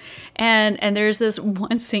 matters. And there's this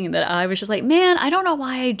one scene that I was just like, man, I don't know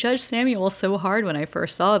why I judged Samuel so hard when I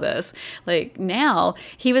first saw this. Like now,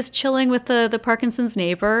 he was chilling with the Parkinson's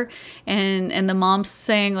neighbor, and the mom's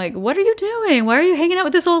saying like, "What are you doing? Why are you hanging out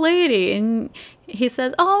with this old lady?" And he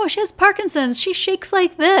says, "Oh, she has Parkinson's. She shakes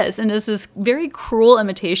like this," and does this very cruel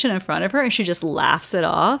imitation in front of her, and she just laughs it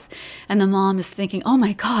off. And the mom is thinking, "Oh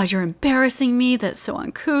my God, you're embarrassing me. That's so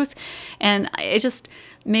uncouth." And it just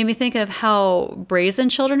made me think of how brazen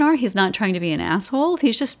children are. He's not trying to be an asshole.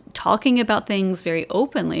 He's just talking about things very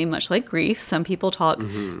openly, much like grief. Some people talk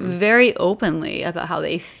Hmm. very openly about how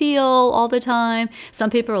they feel all the time.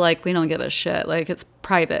 Some people are like, we don't give a shit. Like it's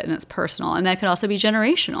private and it's personal. And that could also be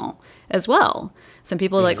generational as well. Some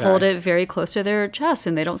people like hold it Exactly. very close to their chest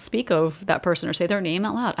and they don't speak of that person or say their name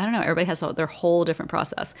out loud. I don't know. Everybody has their whole different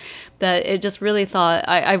process. But it just really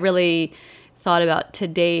I really thought about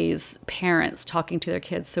today's parents talking to their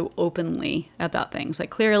kids so openly about things.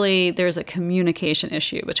 Like clearly there's a communication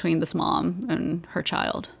issue between this mom and her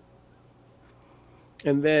child.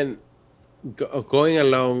 And then going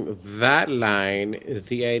along that line is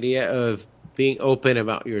the idea of being open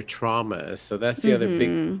about your traumas. So that's the other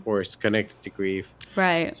big force connected to grief.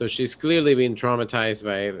 Right. So she's clearly been traumatized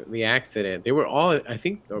by the accident. They were all, I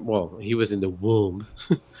think, well, he was in the womb,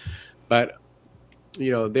 but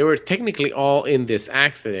they were technically all in this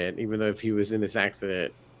accident, even though if he was in this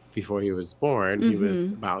accident before he was born, he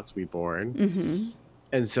was about to be born.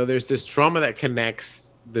 And so there's this trauma that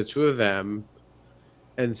connects the two of them.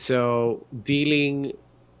 And so dealing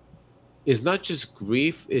is not just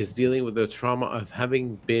grief, is dealing with the trauma of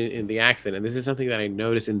having been in the accident. And this is something that I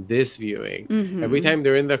noticed in this viewing. Every time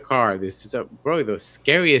they're in the car, this is bro, the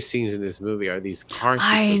scariest scenes in this movie are these car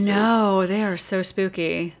I sequences. know. They are so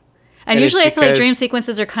spooky. And And it's usually I feel like dream because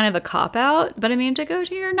sequences are kind of a cop out, but I mean to go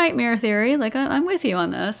to your nightmare theory, like I'm with you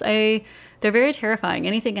on this. They're very terrifying.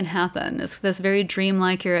 Anything can happen. It's this very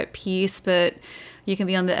dreamlike, you're at peace, but you can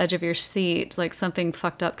be on the edge of your seat. Like something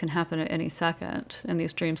fucked up can happen at any second in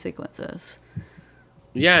these dream sequences.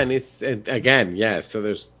 yeah, and again, yes. So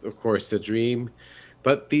there's of course the dream,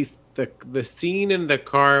 but the scene in the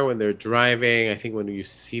car when they're driving, I think when you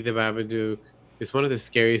see the Babadook, is one of the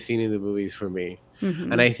scariest scene in the movies for me.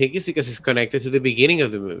 And I think it's because it's connected to the beginning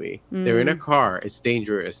of the movie. They're in a car, it's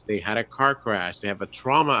dangerous. They had a car crash, they have a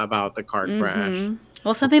trauma about the car crash.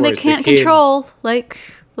 Well, Of something they course, the can't kid, control, like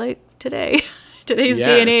today, today's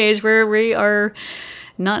day and yes. age, where we are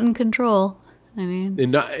not in control. I mean,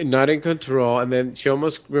 And not in control, and then she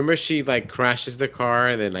almost, remember, she like crashes the car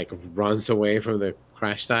and then like runs away from the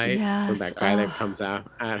crash site from yes. that guy that Oh, comes out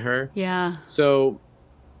at her. yeah. So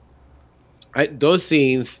those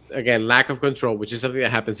scenes, again, lack of control, which is something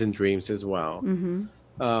that happens in dreams as well, And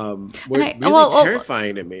were really well,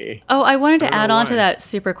 terrifying to me. oh, I wanted I to don't know add on to why. that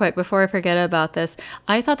super quick before I forget about this.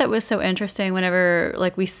 I thought that was so interesting whenever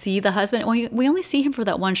like we see the husband. We only see him for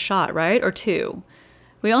that one shot, right? Or two.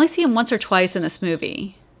 We only see him once or twice in this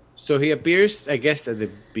movie. So he appears, I guess, at the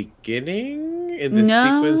beginning in the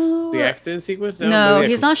sequence, the No, accident sequence. No, maybe no, like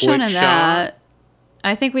he's a not shown quick in shot. that.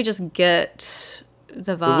 I think we just get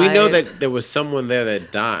the But we know vibe. that there was someone there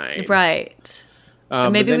that died. Right.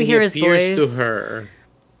 But Maybe then we he hear his appears to voice. her,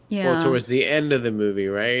 well, Yeah. towards the end of the movie,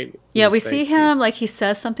 right? Yeah, we He's see like, him like he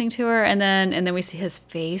says something to her and then we see his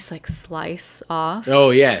face like slice off.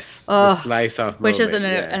 oh yes, the Oh, slice off which is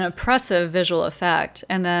moment. an Yes. oppressive visual effect.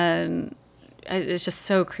 And then it's just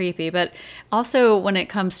so creepy. But also, when it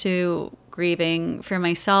comes to grieving for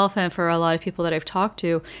myself and for a lot of people that I've talked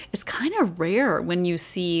to, it's kind of rare when you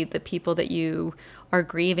see the people that you are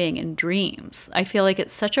grieving in dreams. I feel like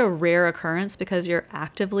it's such a rare occurrence because you're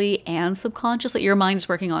actively and subconsciously, your mind is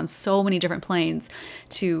working on so many different planes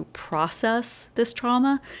to process this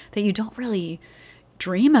trauma that you don't really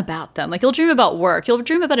dream about them. Like you'll dream about work. You'll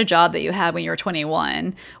dream about a job that you had when you were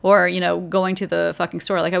 21 or, going to the fucking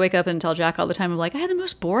store. Like I wake up and tell Jack all the time, I'm like, I had the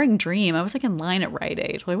most boring dream. I was like in line at Rite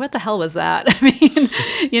Aid. Like, what the hell was that?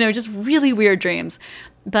 I mean, just really weird dreams.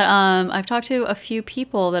 But I've talked to a few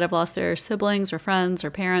people that have lost their siblings or friends or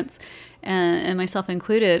parents, and myself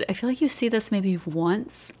included. I feel like you see this maybe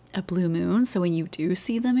once a blue moon. So when you do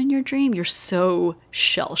see them in your dream, you're so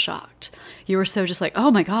shell shocked. You are so just like,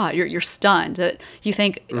 oh my God, you're stunned that you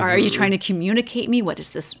think, are you Hmm. trying to communicate me? What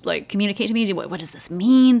does this like communicate to me? What does this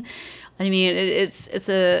mean? I mean, it's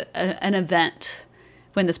an event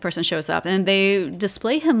when this person shows up and they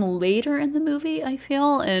display him later in the movie, I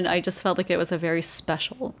feel. And I just felt like it was a very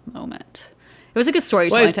special moment. It was a good Well, I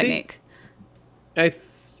storytelling think technique.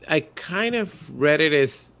 I I kind of read it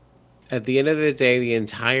as, at the end of the day, the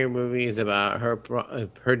entire movie is about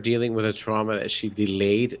her dealing with a trauma that she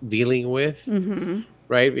delayed dealing with,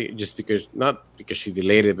 right? Just because, not because she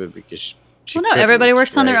delayed it, but because she Well, no, everybody couldn't,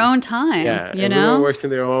 works on their right? own time, Yeah, you everyone know? works in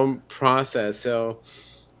their own process. So,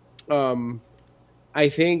 um, I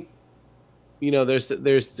think,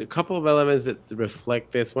 there's a couple of elements that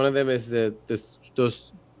reflect this. One of them is the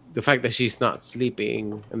fact that she's not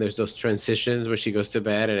sleeping, and there's those transitions where she goes to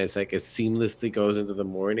bed, and it's like it seamlessly goes into the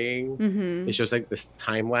morning. It's just like this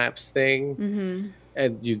time lapse thing,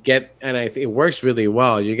 and it works really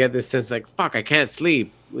well. You get this sense like, fuck, I can't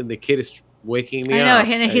sleep when the kid is waking me I know, up,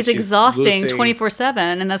 and and he's she's exhausting losing. 24/7,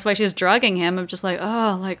 and that's why she's drugging him. I'm just like,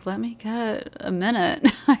 oh, like, let me get a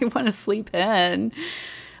minute. I want to sleep in.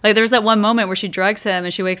 Like, there's that one moment where she drugs him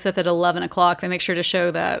and she wakes up at 11 o'clock. They make sure to show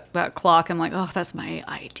that clock. I'm like, oh, that's my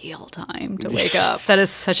ideal time to wake up. Yes. That is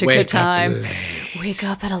such a good Wake up time. late. Wake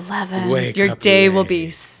up at 11. Wake Your up day will be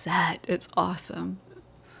late. set. It's awesome.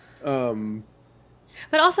 Um,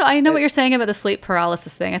 But also, I know what you're saying about the sleep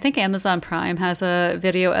paralysis thing. I think Amazon Prime has a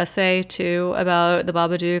video essay too about the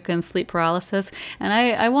Babadook and sleep paralysis. And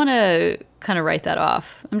I want to kind of write that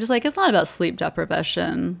off. I'm just like, it's not about sleep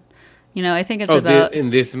deprivation. I think it's about, in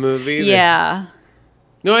this movie, yeah.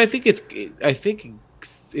 no, I think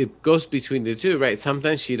it goes between the two, right?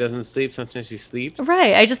 Sometimes she doesn't sleep, sometimes she sleeps,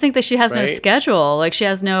 Right. I just think that she has no right? schedule. Like she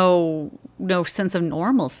has no sense of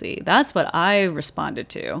normalcy. That's what I responded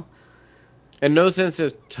to. And no sense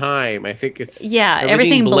of time. I think it's Yeah, everything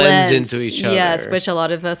everything blends blends. into each Yes, other. which a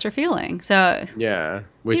lot of us are feeling. So Yeah,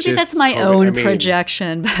 which maybe is that's my COVID. I own mean,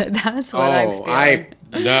 projection, but that's what I'm oh, feeling. I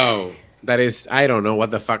no, that is, I don't know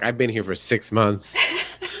what the fuck. I've been here for 6 months,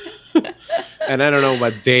 and I don't know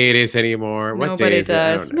what day it is anymore. What day Nobody is it?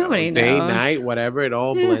 I does. don't know. Nobody Day, knows. night, whatever. It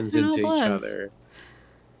all Yeah, blends it all into each blends. other.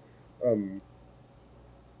 Um,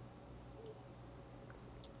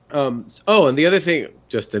 Oh, and the other thing,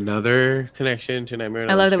 just another connection to Nightmare on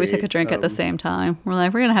I Elm love that we took a Street. drink at the same time. We're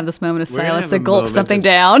like, we're going to have this moment of We're gonna silence have to a gulp moment something of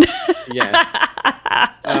down. yes.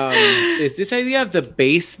 Is this idea of the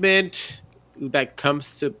basement that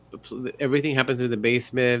comes to everything happens in the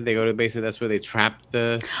basement? They go to the basement. That's where they trap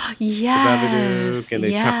the Yes. Babadook, and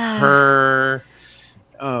they trap Yeah. her.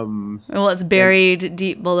 Um, Well, it's and buried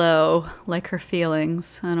deep below, like her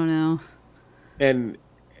feelings. I don't know. and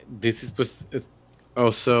this was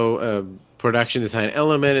also a production design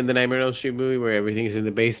element in the Nightmare on Elm Street movie where everything is in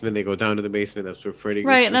the basement. They go down to the basement. That's where Freddy.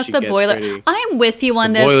 Right, That's and where that's she the gets boiler. Freddy. I'm with you The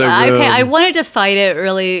on this. boiler Okay, I room. wanted to fight it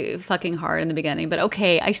really fucking hard in the beginning, but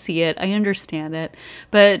okay, I see it. I understand it.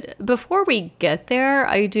 But before we get there,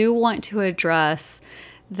 I do want to address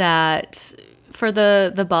that for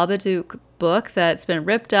the Babadook book that's been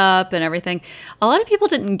ripped up and everything, a lot of people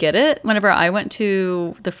didn't get it whenever I went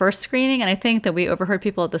to the first screening, and I think that we overheard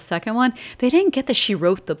people at the second one. They didn't get that she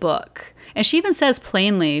wrote the book. And she even says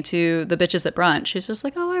plainly to the bitches at brunch, she's just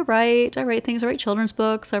like, oh, I write things, I write children's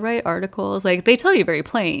books, I write articles. Like, they tell you very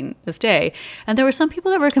plain as day. And there were some people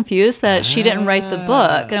that were confused that she didn't write the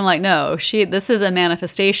book. And I'm like, no, this is a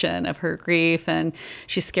manifestation of her grief, and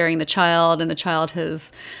she's scaring the child, and the child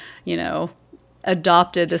has,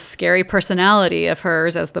 adopted this scary personality of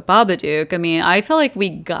hers as the Babadook. I mean, I feel like we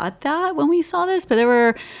got that when we saw this, but there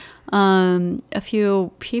were a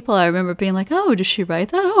few people I remember being like, oh, does she write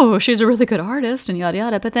that? Oh, she's a really good artist and yada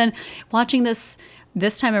yada. But then watching this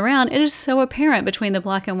time around, it is so apparent between the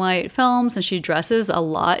black and white films, and she dresses a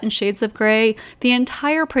lot in shades of gray. The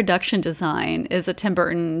entire production design is a Tim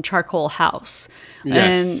Burton charcoal house.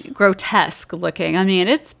 Yes. And grotesque looking. I mean,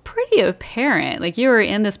 it's pretty apparent. Like, you are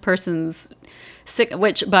in this person's sick,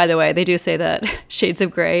 which, by the way, they do say that shades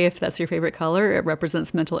of gray, if that's your favorite color, it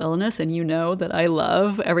represents mental illness. And you know that I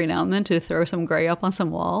love every now and then to throw some gray up on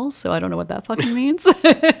some walls. So I don't know what that fucking means.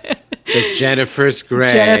 The Jennifer's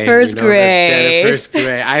Grey. Jennifer's Grey. Jennifer's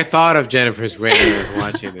Grey. I thought of Jennifer's Grey when I was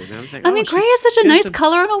watching it. And I was like, I mean, gray is such a nice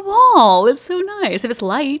color on a wall. It's so nice. If it's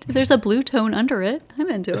light, if there's a blue tone under it, I'm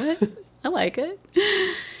into it. I like it.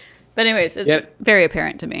 But anyways, it's very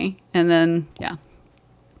apparent to me. And then, yeah.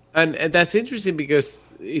 And that's interesting because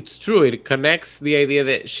it's true. It connects the idea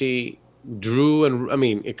that she drew, and I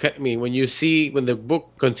mean, when the book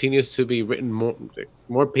continues to be written,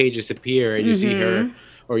 more pages appear, and you see her,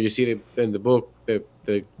 or you see in the book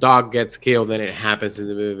the dog gets killed, and it happens in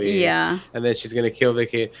the movie. Yeah. And then she's gonna kill the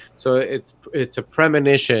kid. So it's a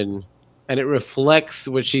premonition, and it reflects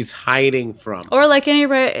what she's hiding from. Or like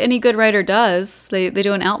any good writer does, they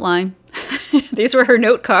do an outline. These were her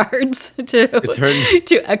note cards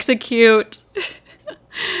to execute.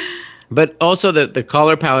 But also the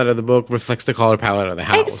color palette of the book reflects the color palette of the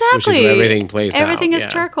house. Exactly. Which is where everything plays out. Everything is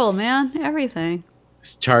charcoal, man. Everything.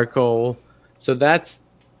 It's charcoal. So that's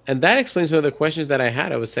and that explains one of the questions that I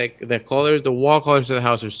had. I was like, the wall colors of the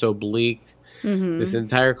house are so bleak. This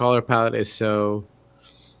entire color palette is so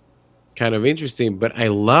kind of interesting, but I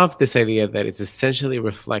love this idea that it's essentially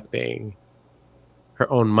reflecting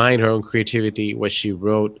her own mind, her own creativity, what she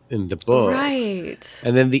wrote in the book. Right.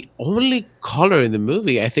 And then the only color in the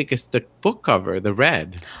movie, I think, is the book cover, the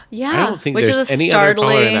red. I Yeah, don't think which is there's a any other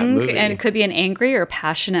color in that startling, and it movie. could be an angry or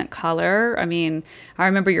passionate color. I mean, I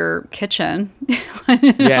remember your kitchen on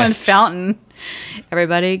Yes. Fountain.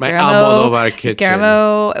 Everybody, My Almodovar Guillermo, kitchen.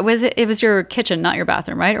 Guillermo, was it? It was your kitchen, not your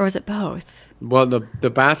bathroom, right? Or was it both? Well, the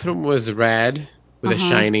bathroom was red with a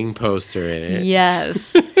shining poster in it.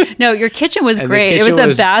 Yes. No, your kitchen was And the great. It was kitchen the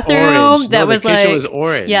was bathroom orange. that No, the was kitchen like was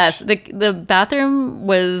orange. Yes, the bathroom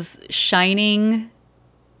was shining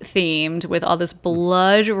themed with all this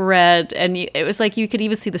blood red, and it was like you could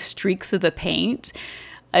even see the streaks of the paint.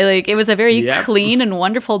 It was a very Yep. clean and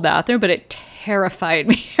wonderful bathroom, but it terrified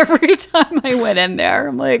me every time I went in there.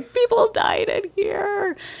 I'm like, people died in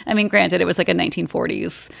here. I mean, granted, it was like a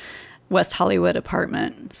 1940s West Hollywood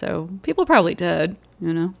apartment, so people probably did,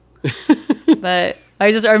 you know. But I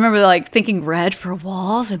remember like thinking red for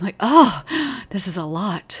walls. I'm like, oh, this is a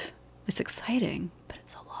lot. It's exciting, but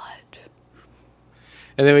it's a lot.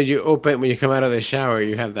 And then when you come out of the shower,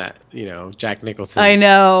 you have that, Jack Nicholson. I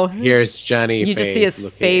know. Here's Johnny. You just see his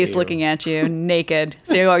face looking at at you naked.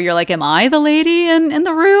 So you're like, am I the lady in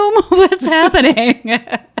the room? What's happening?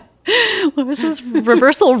 What was this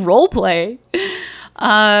reversal role play?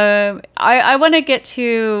 I want to get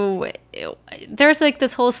to, there's like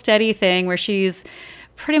this whole steady thing where she's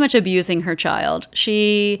pretty much abusing her child.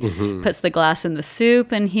 She puts the glass in the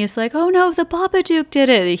soup and he's like, oh no, the Babadook did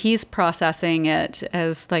it. He's processing it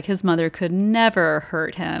as like his mother could never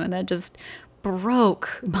hurt him. And that just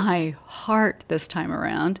broke my heart this time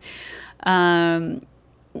around.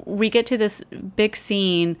 We get to this big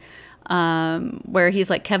scene where he's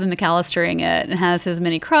like Kevin McAllistering it and has his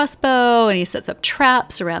mini crossbow and he sets up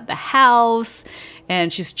traps around the house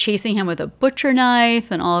and she's chasing him with a butcher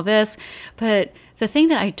knife and all this. But the thing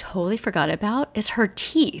that I totally forgot about is her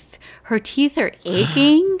teeth. Her teeth are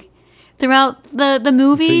aching throughout the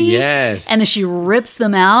movie. Yes. And then she rips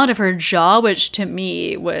them out of her jaw, which to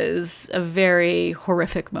me was a very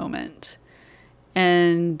horrific moment.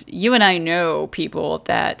 And you and I know people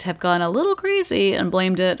that have gone a little crazy and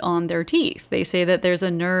blamed it on their teeth. They say that there's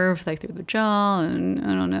a nerve like through the jaw and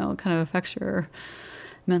I don't know, it kind of affects your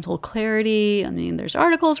mental clarity. I mean, there's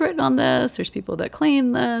articles written on this. There's people that claim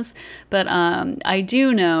this. But I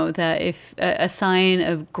do know that if a sign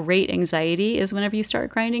of great anxiety is whenever you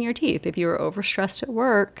start grinding your teeth. If you're overstressed at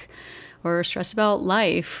work or stressed about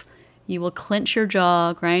life, you will clench your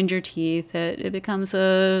jaw, grind your teeth. It becomes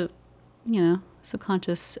a,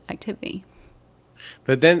 subconscious activity.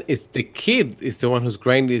 But then it's the kid is the one who's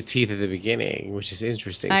grinding his teeth at the beginning, which is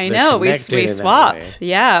interesting. So I they're know, we connected in that swap. way.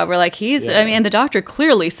 Yeah, we're like, I Yeah. mean, and the doctor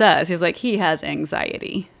clearly says, he's like, he has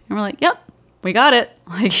anxiety. And we're like, yep, we got it.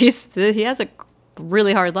 Like, he has a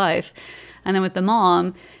really hard life. And then with the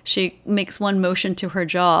mom, she makes one motion to her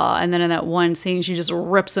jaw, and then in that one scene, she just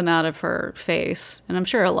rips them out of her face. And I'm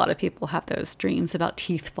sure a lot of people have those dreams about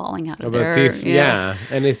teeth falling out of their Teeth, yeah.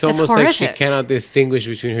 And it's almost like she horrific. cannot distinguish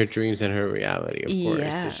between her dreams and her reality, of course. So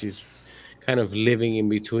Yes. she's kind of living in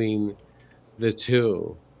between the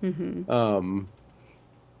two.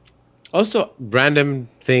 Also, random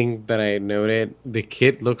thing that I noted, the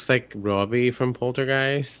kid looks like Robbie from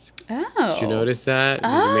Poltergeist. Oh. Did you notice that? Did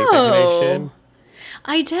you make that connection?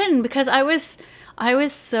 I didn't, because I was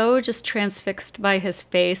so just transfixed by his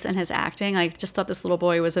face and his acting. I just thought this little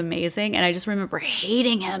boy was amazing. And I just remember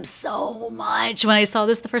hating him so much when I saw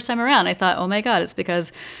this the first time around. I thought, oh my God, it's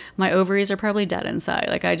because my ovaries are probably dead inside.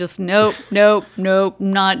 Like I just, nope,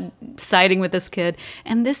 not siding with this kid.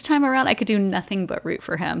 And this time around, I could do nothing but root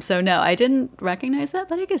for him. So no, I didn't recognize that,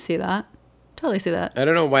 but I could see that. Totally see that. I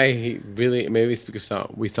don't know why maybe it's because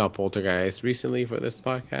we saw Poltergeist recently for this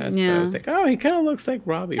podcast. Yeah. But I was like, oh, he kind of looks like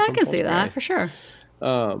Robbie I from can see that Poltergeist. for sure.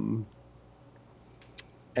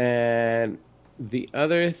 And the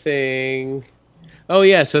other thing,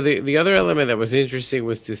 so the other element that was interesting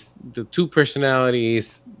was the two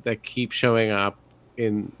personalities that keep showing up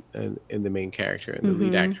in the main character and the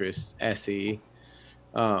lead actress Essie.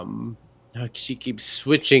 She keeps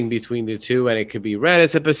switching between the two, and it could be read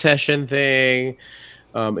as a possession thing.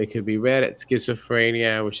 It could be read as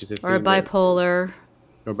schizophrenia, which is a Or thing bipolar.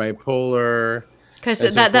 or bipolar. Because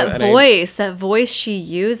And so that voice she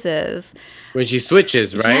uses, when she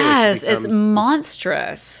switches, right? When she yes, it's becomes-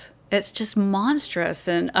 monstrous. It's just monstrous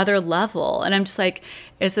and other level. And I'm just like,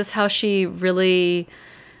 is this how she really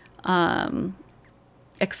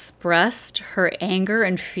expressed her anger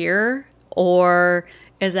and fear, or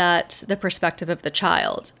is that the perspective of the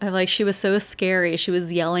child? Of like, she was so scary, she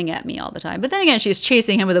was yelling at me all the time. But then again, she's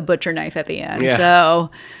chasing him with a butcher knife at the end. Yeah.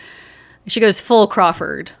 So she goes full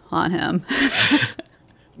Crawford on him.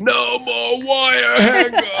 No more wire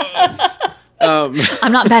hangers.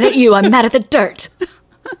 I'm not mad at you, I'm mad at the dirt.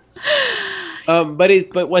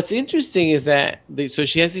 But what's interesting is that so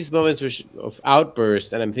she has these moments of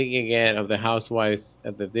outbursts, and I'm thinking again of the housewives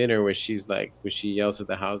at the dinner where she's like, when she yells at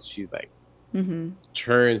the house, she's like,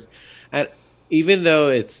 turns, and even though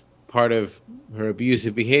it's part of her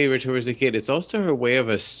abusive behavior towards the kid, it's also her way of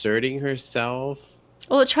asserting herself.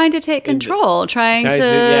 Well, trying to take control, trying trying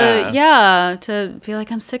to to be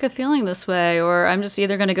like, I'm sick of feeling this way, or I'm just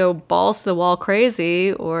either going to go balls to the wall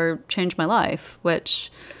crazy or change my life,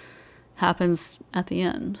 which happens at the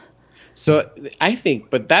end. So I think,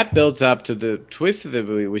 but that builds up to the twist of the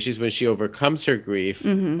movie, which is when she overcomes her grief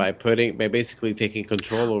by basically taking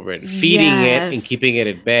control over it, feeding it and keeping it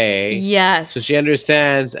at bay. Yes. So she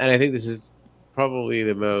understands, and I think this is probably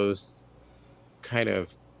the most kind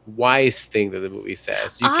of wise thing that the movie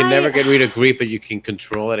says. You can never get rid of grief, but you can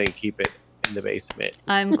control it and keep it in the basement.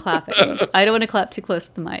 I'm clapping. I don't want to clap too close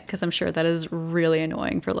to the mic because I'm sure that is really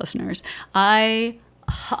annoying for listeners. I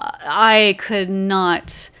could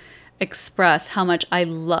not express how much I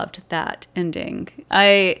loved that ending.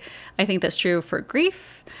 I think that's true for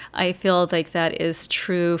grief. I feel like that is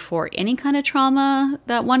true for any kind of trauma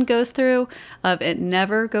that one goes through. It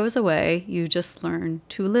never goes away. You just learn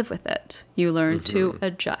to live with it. You learn to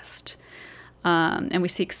adjust. And we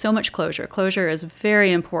seek so much closure. Closure is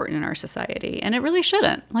very important in our society, and it really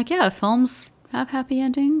shouldn't. Like, yeah, films have happy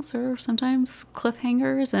endings or sometimes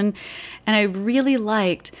cliffhangers, and I really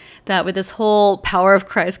liked that with this whole power of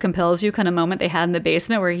Christ compels you kind of moment they had in the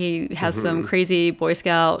basement where he has some crazy Boy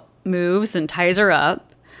Scout moves and ties her up.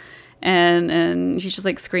 And she's just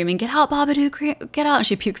like screaming, "Get out, Babadook, get out!" And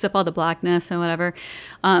she pukes up all the blackness and whatever.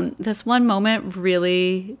 This one moment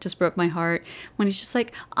really just broke my heart when he's just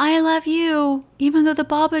like, "I love you, even though the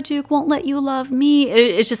Babadook won't let you love me."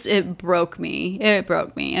 It broke me. It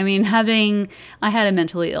broke me. I mean, I had a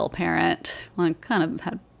mentally ill parent. Well, I kind of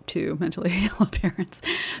had two mentally ill parents,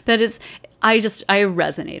 but I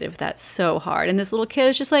resonated with that so hard. And this little kid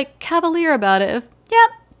is just like cavalier about it. Yep.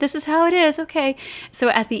 This is how it is. Okay. So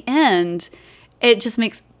at the end, it just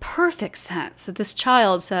makes perfect sense that this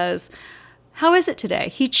child says, "How is it today?"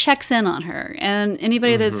 He checks in on her. And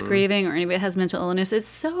anybody that's grieving or anybody that has mental illness, it's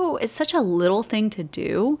such a little thing to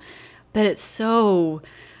do, but it's so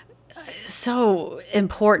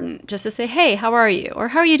important just to say, "Hey, how are you?" Or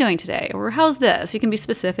 "How are you doing today?" Or "How's this?" You can be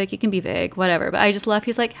specific, you can be vague, whatever. But I just love,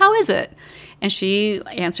 he's like, "How is it?" And she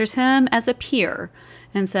answers him as a peer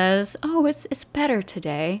and says, "Oh, it's better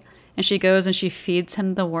today." And she goes and she feeds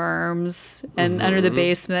him the worms and under the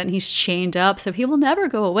basement, and he's chained up, so he will never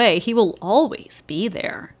go away. He will always be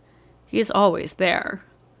there. He's always there.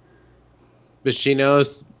 But she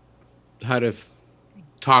knows how to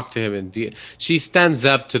talk to him and she stands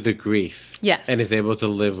up to the grief. Yes. And is able to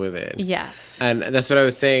live with it. Yes. And that's what I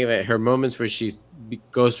was saying, that her moments where she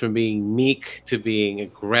goes from being meek to being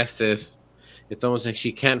aggressive, it's almost like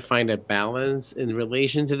she can't find a balance in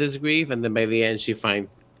relation to this grief, and then by the end she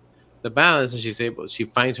finds the balance, and she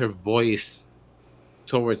finds her voice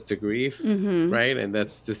towards the grief, right? And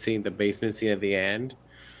that's the basement scene at the end,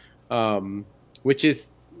 which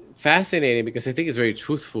is fascinating because I think it's very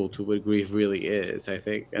truthful to what grief really is. I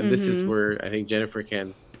think, and this is where I think Jennifer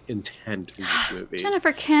Kent's intent in this movie.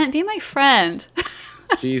 Jennifer Kent, be my friend.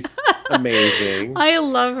 She's amazing. I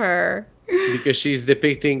love her. Because she's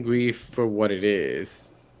depicting grief for what it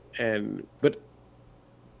is. But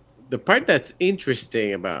the part that's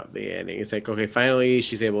interesting about the ending is like, okay, finally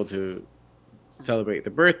she's able to celebrate the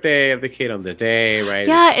birthday of the kid on the day, right?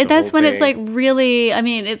 Yeah, that's when it's like really, I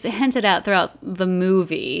mean, it's hinted at throughout the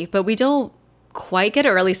movie, but we don't quite get it,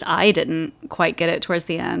 or at least I didn't quite get it towards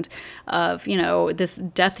the end of, this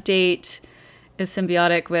death date is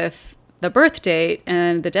symbiotic with the birth date,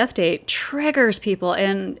 and the death date triggers people.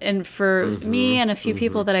 And for me and a few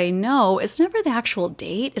people that I know, it's never the actual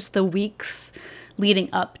date. It's the weeks leading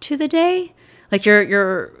up to the day. Like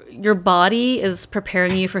your body is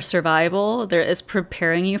preparing you for survival. There is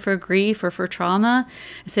preparing you for grief or for trauma.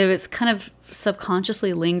 So it's kind of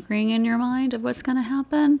subconsciously lingering in your mind of what's going to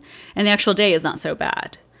happen. And the actual day is not so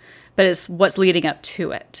bad, but it's what's leading up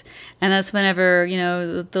to it. And that's whenever,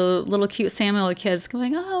 the little cute Samuel kid's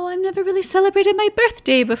going, "Oh, I've never really celebrated my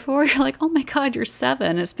birthday before." You're like, "Oh my God, you're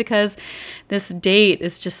 7. It's because this date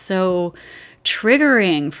is just so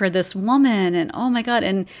triggering for this woman. And oh my God.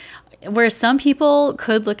 And where some people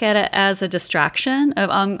could look at it as a distraction of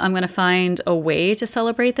I'm going to find a way to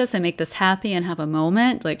celebrate this and make this happy and have a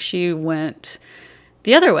moment. Like she went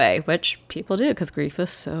the other way, which people do because grief is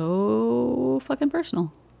so fucking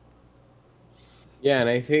personal. Yeah, and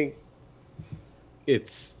I think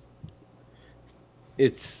it's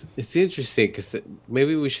it's interesting because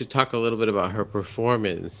maybe we should talk a little bit about her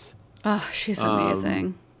performance, Oh, she's um,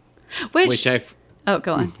 amazing. Which, which I've oh,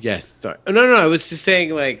 go on. yes, sorry, no, I was just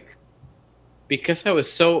saying like because I was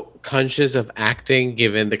so conscious of acting,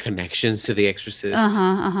 given the connections to The Uh Exorcist, huh,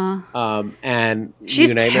 uh huh. and New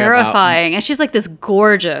She's Nightmare about terrifying. And she's like this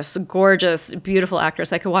gorgeous, gorgeous, beautiful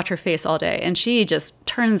actress. I could watch her face all day. And she just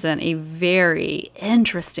turns in a very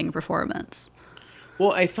interesting performance.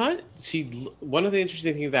 well, I thought one of the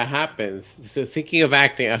interesting things that happens. So thinking of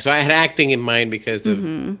acting, so I had acting in mind because of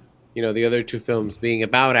the other two films being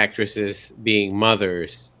about actresses being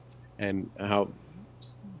mothers, and how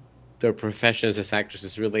their professions as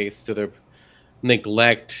actresses relates to their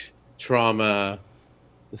neglect, trauma,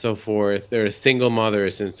 and so forth. They're single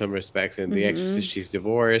mothers in some respects. In The Exorcist, she's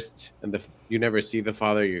divorced, and you never see the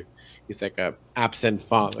father. He's like a absent Oh,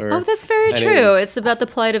 father, that's very and true. It's about the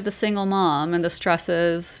plight of the single mom and the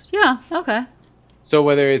stresses. Yeah, okay. so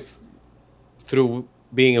whether it's through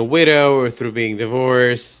being a widow or through being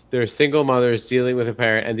divorced, they're single mothers dealing with a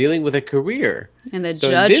parent and dealing with a career. And the So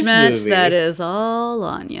in this judgment that movie, is all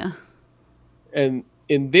on you.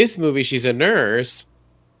 she's a nurse,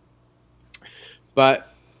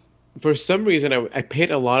 but for some reason, I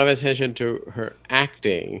paid a lot of attention to her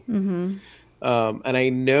acting, and I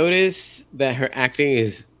noticed that her acting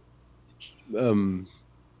is,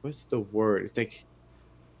 what's the word? It's like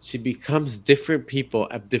she becomes different people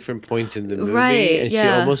at different points in the movie, Right, and she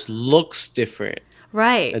yeah. almost looks different at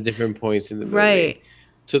Right. different points in the movie. Right.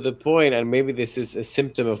 To the point, and maybe this is a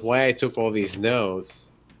symptom of why I took all these notes,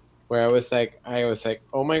 where I was like,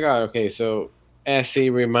 oh my god, okay, so Essie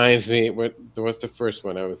reminds me. What's the first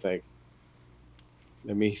one? I was like,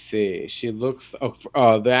 let me see. She looks.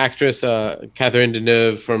 The actress Catherine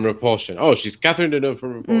Deneuve from Repulsion. Oh, she's Catherine Deneuve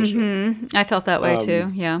from Repulsion. I felt that way Um,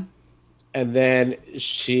 too. Yeah. and then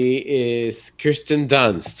she is Kirsten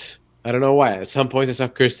Dunst. I don't know why. At some points, I saw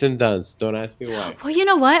Kirsten Dunst. Don't ask me why. Well, you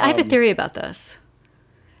know what? I have a Um, theory about this.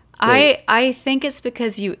 Great. I think it's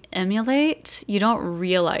because you emulate, you don't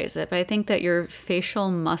realize it, but I think that your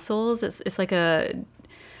facial muscles, it's like an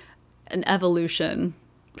evolution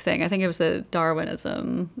thing. I think it was a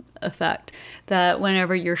Darwinism effect that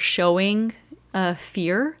whenever you're showing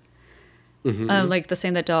fear, like the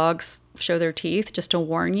saying that dogs show their teeth just to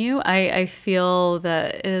warn you, I feel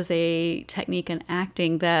that it is a technique in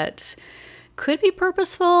acting that could be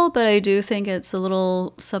purposeful, but I do think it's a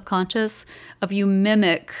little subconscious of you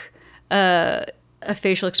mimic a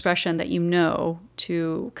facial expression that you know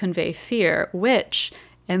to convey fear, which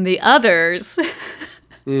in the others,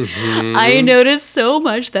 I noticed so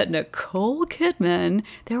much that Nicole Kidman,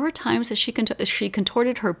 there were times that she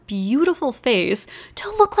contorted her beautiful face to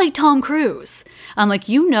look like Tom Cruise. I'm like,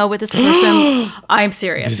 you know what this person, I'm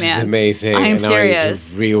serious, This is man. amazing. I'm And now I need to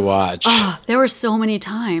serious. rewatch. There were so many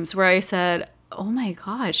times where I said, oh my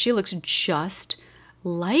God, she looks just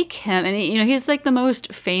like him. And he's like the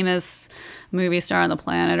most famous movie star on the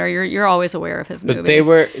planet, or you're always aware of his But movies.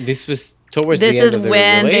 this was towards This the end is of their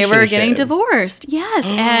when they were getting relationship. divorced. Yes.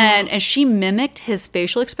 And she mimicked his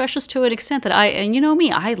facial expressions to an extent that and you know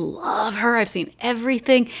me, I love her. I've seen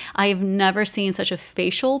everything. I've never seen such a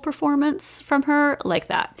facial performance from her like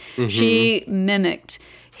that. She mimicked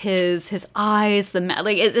his eyes,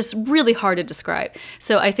 like it's really hard to describe.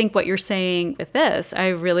 So I think what you're saying with this, I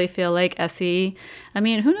really feel like Essie, I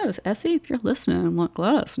mean, who knows? Essie, if you're listening,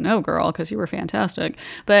 let us know, girl, because you were fantastic.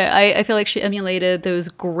 But I feel like she emulated those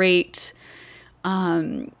great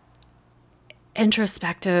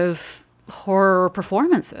introspective horror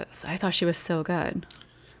performances. I thought she was so good.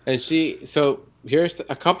 And so here's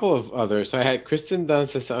a couple of others. So I had Kristen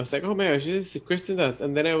Dunst. I was like, oh my gosh, this is Kristen Dunst.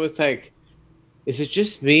 And then I was like, is it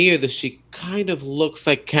just me, or does she kind of looks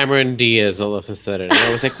like Cameron Diaz all of a sudden? And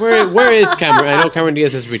I was like, where is Cameron? I know Cameron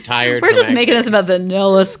Diaz is retired. We're from just making acting. this about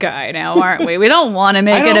Vanilla Sky now, aren't we? We don't want to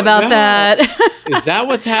make it don't about know. that. Is that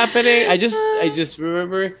what's happening? I just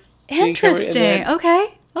remember seeing Cameron, and Interesting. then, Okay.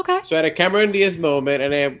 Okay. so I had a Cameron Diaz moment,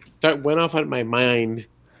 and I went off on my mind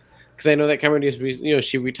because I know that Cameron Diaz,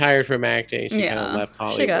 she retired from acting. She kind of Yeah. left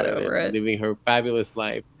She got Hollywood over and it. living her fabulous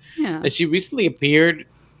life. Yeah. And she recently appeared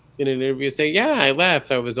in an interview saying, "Yeah, I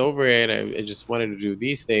left. I was over it. I just wanted to do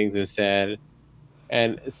these things instead."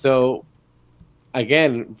 And so,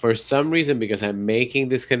 again, for some reason, because I'm making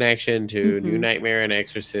this connection to New Nightmare and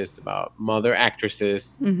Exorcist about mother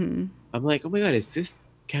actresses, I'm like, "Oh my god, is this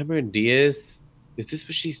Cameron Diaz? Is this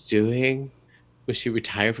what she's doing? When she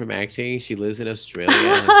retired from acting, she lives in Australia,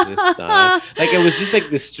 has this son. Like, it was just like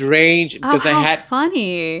this strange, Oh, because I how had,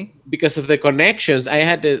 funny. because of the connections, I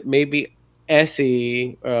had to maybe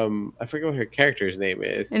Essie, I forget what her character's name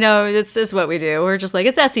is. You know, it's just what we do. We're just like,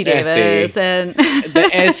 it's Essie Davis. Essie. And The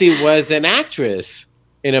Essie was an actress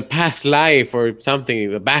in a past life or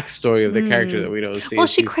something, the backstory of the character that we don't see. well, and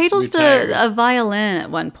she she's cradles retired. a violin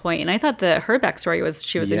at one point, and I thought that her backstory was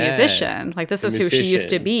she was a Yes, musician. Like this a is who she used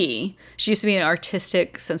to musician. be. She used to be an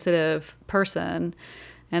artistic, sensitive person,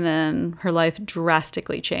 and then her life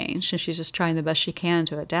drastically changed, and she's just trying the best she can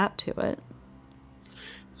to adapt to it.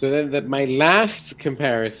 So then, my last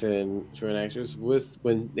comparison to an actress was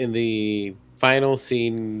when in the final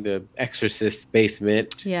scene, the Exorcist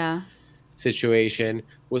basement Yeah. situation,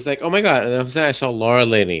 was like, oh my god! And all of a sudden, I saw Laura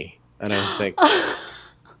Linney, and I was like,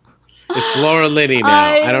 it's Laura Linney now.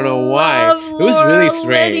 I don't know why. love It was really Laura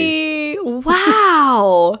strange. Linney.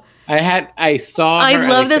 Wow. I saw I her.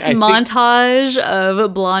 love this I think, montage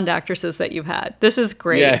of blonde actresses that you've had. This is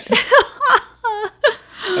great. yes.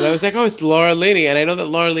 And I was like, oh, it's Laura Linney. And I know that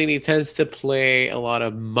Laura Linney tends to play a lot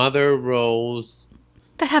of mother roles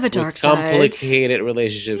That have a with dark side. complicated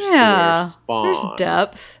relationships to Yeah. their spawn. There's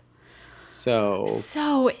depth. So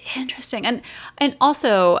So interesting. And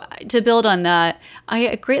also to build on that,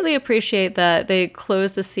 I greatly appreciate that they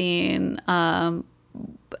close the scene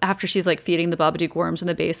after she's like feeding the Babadook worms in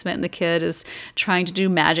the basement and the kid is trying to do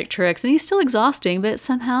magic tricks and he's still exhausting but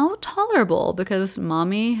somehow tolerable because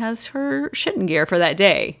mommy has her shit in gear for that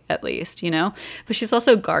day at least, you know? But she's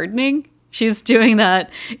also gardening. She's doing that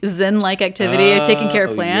Zen-like activity of taking care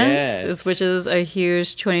of Oh, plants, yes. which is a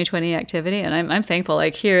huge 2020 activity. And I'm thankful.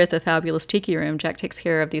 Like here at the Fabulous Tiki Room, Jack takes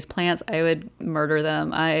care of these plants. I would murder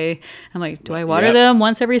them. I'm like, do I water Yep. them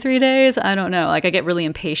once every 3 days? I don't know. Like I get really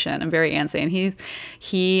impatient. I'm very antsy. And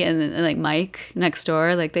he and like Mike next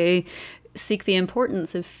door, like they seek the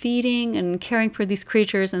importance of feeding and caring for these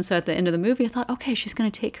creatures. And so at the end of the movie, I thought, okay, she's going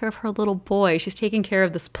to take care of her little boy. She's taking care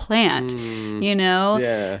of this plant, you know?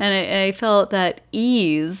 yeah. And I felt that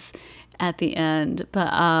ease at the end. But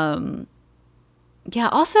yeah,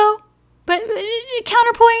 also, but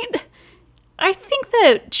counterpoint, I think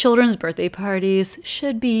that children's birthday parties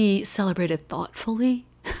should be celebrated thoughtfully.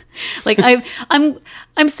 Like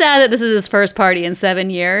I'm sad that this is his first party in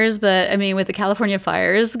 7 years, but I mean with the California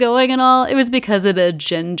fires going and all, it was because of a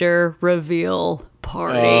gender reveal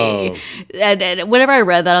party. Oh. And whenever I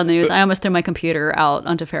read that on the news, I almost threw my computer out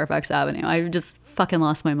onto Fairfax Avenue. I just fucking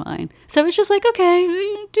lost my mind. So it's just like, okay,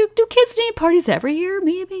 do kids need parties every year?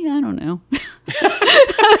 Maybe, I don't know.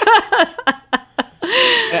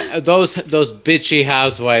 Those bitchy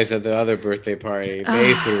housewives at the other birthday party,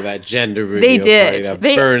 they threw that gender reveal They did. party that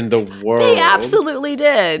They- burned the world. They absolutely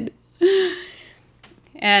did.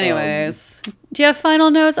 Anyways, do you have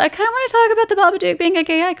final notes? I kind of want to talk about the Babadook being a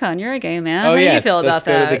gay icon. You're a gay man. Oh How yes, do you feel let's about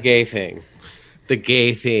go that? to the gay thing, the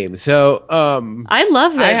gay theme. So I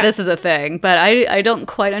love that I- this is a thing, but I don't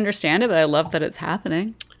quite understand it, but I love that it's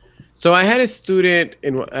happening. So I had a student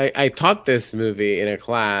I taught this movie in a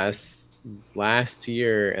class last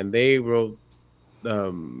year, and they wrote.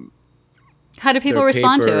 How do people Their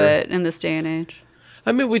respond to paper- it in this day and age?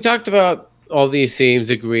 I mean, we talked about all these themes,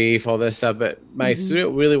 the grief, all this stuff, but my Mm-hmm.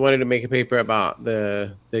 student really wanted to make a paper about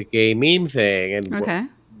the gay meme thing and Okay.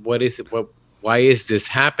 why is this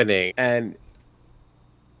happening? And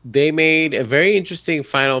they made a very interesting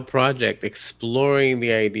final project exploring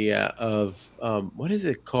the idea of what is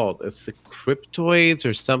it called? It's the cryptoids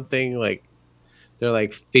or something like. They're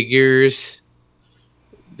like figures.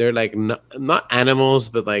 They're like not animals,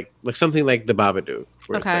 but like something like the Babadook,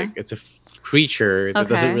 where Okay. it's a creature that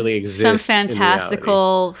doesn't Okay. really exist. Some in reality.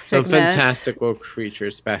 fantastical Some figment. fantastical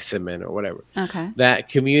creature specimen or whatever. Okay. That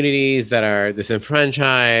communities that are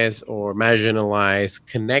disenfranchised or marginalized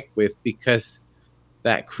connect with because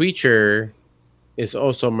that creature is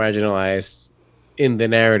also marginalized in the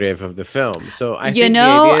narrative of the film. So I You think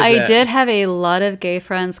know, the idea is I that- did have a lot of gay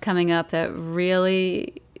friends coming up that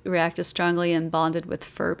really reacted strongly and bonded with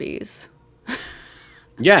Furbies.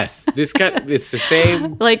 Yes, it's the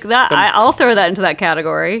same. Like that, Some- I'll throw that into that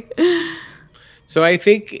category. So I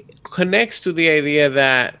think it connects to the idea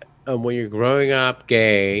that when you're growing up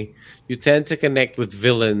gay, you tend to connect with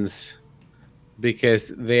villains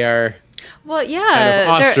because they are Well, kind of yeah,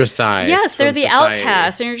 ostracized yes, they're from the society.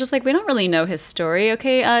 outcasts, and you're just like, we don't really know his story.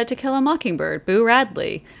 Okay, To Kill a Mockingbird, Boo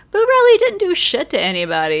Radley. Boo Radley didn't do shit to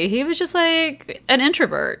anybody. He was just like an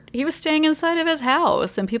introvert. He was staying inside of his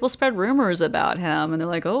house, and people spread rumors about him, and they're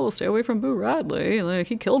like, oh, stay away from Boo Radley. Like,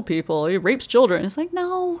 he killed people, he rapes children. It's like,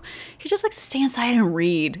 no, he just likes to stay inside and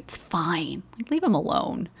read. It's fine. Like, leave him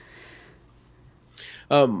alone.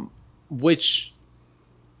 Which,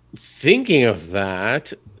 thinking of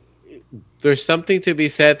that, there's something to be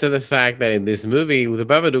said to the fact that in this movie, the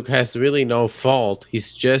Babadook has really no fault.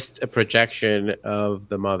 He's just a projection of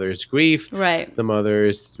the mother's grief, Right. the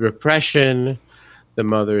mother's repression, the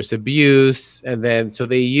mother's abuse. And then, so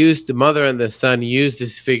they used the mother and the son used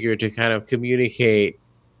this figure to kind of communicate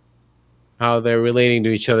how they're relating to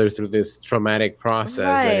each other through this traumatic process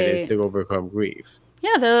that it is Right. to overcome grief.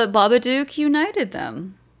 Yeah, the Babadook united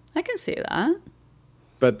them. I can see that.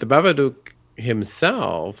 But the Babadook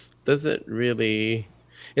himself doesn't really.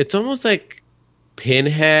 It's almost like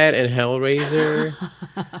Pinhead and Hellraiser,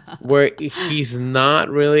 where he's not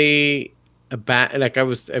really a bad. Like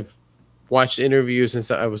I've watched interviews and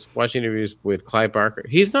stuff. I was watching interviews with Clive Barker.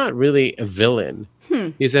 He's not really a villain.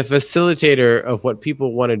 He's a facilitator of what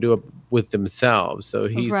people want to do with themselves. So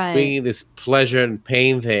he's Right. bringing this pleasure and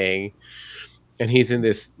pain thing, and he's in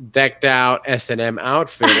this decked out S&M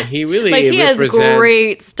outfit, and he really Like, he has represents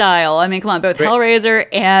great style. I mean, come on, both Hellraiser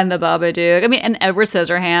and the Babadook. I mean, and Edward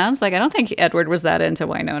Scissorhands. Like, I don't think Edward was that into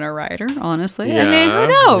Winona Ryder, honestly. I mean, who Yeah.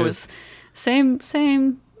 knows? Same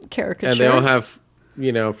caricature. And they all have,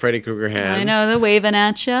 Freddy Krueger hands. I know, the waving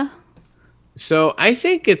at you. So I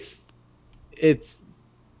think it's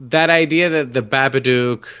that idea that the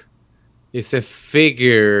Babadook is a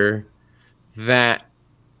figure that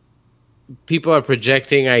people are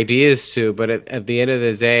projecting ideas to, but at the end of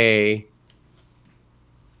the day,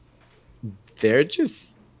 they're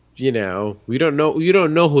just, we don't know. You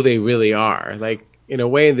don't know who they really are. Like, in a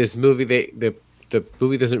way, in this movie, the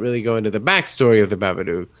movie doesn't really go into the backstory of the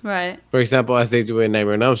Babadook. Right. For example, as they do in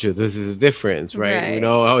Nightmare on Elm Street, this is a difference, right? Right. We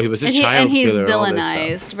know, he was a child And he's killer. And all this stuff.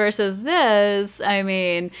 villainized versus this. I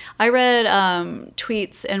mean, I read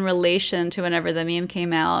tweets in relation to whenever the meme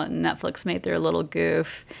came out and Netflix made their little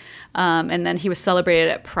goof. And then he was celebrated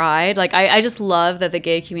at Pride. Like, I just love that the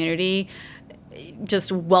gay community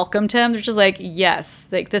just welcomed him. They're just like, yes,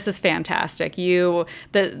 like, this is fantastic.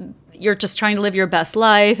 You're just trying to live your best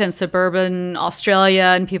life in suburban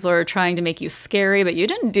Australia, and people are trying to make you scary, but you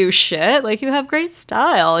didn't do shit. Like, you have great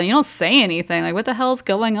style and you don't say anything. Like, what the hell's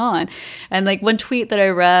going on? And like, one tweet that I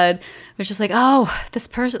read was just like, oh, this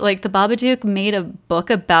person, like, the Babadook made a book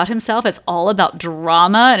about himself. It's all about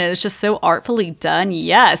drama and it's just so artfully done.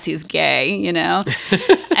 Yes, he's gay,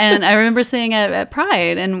 And I remember seeing it at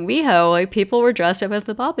Pride and WeHo, like, people were dressed up as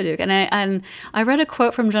the Babadook. And I read a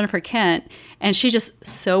quote from Jennifer Kent, and she just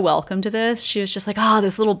so welcomed this. She was just like, oh,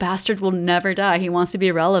 this little bastard will never die. He wants to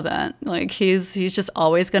be relevant. Like, he's just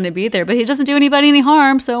always going to be there, but he doesn't do anybody any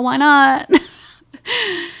harm, so why not?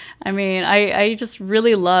 I mean, I just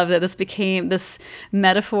really love that this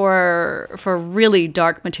metaphor for really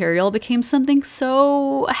dark material became something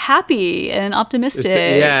so happy and optimistic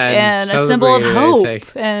and a symbol of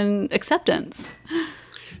hope and acceptance.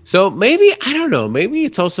 So maybe, I don't know, maybe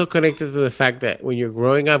it's also connected to the fact that when you're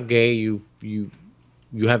growing up gay, you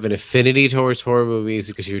have an affinity towards horror movies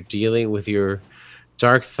because you're dealing with your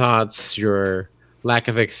dark thoughts, your lack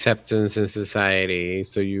of acceptance in society.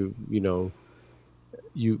 So you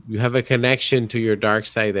have a connection to your dark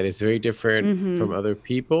side that is very different from other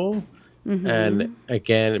people. And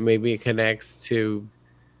again, maybe it connects to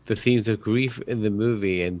the themes of grief in the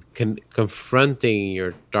movie, and confronting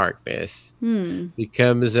your darkness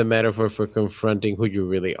becomes a metaphor for confronting who you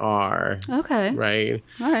really are. Okay. Right?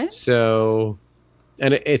 All right. So,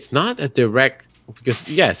 and it's not a direct, because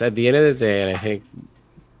yes, at the end of the day, and I think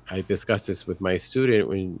I discussed this with my student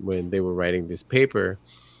when they were writing this paper,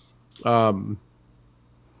 the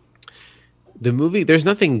movie, there's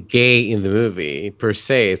nothing gay in the movie per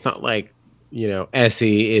se. It's not like,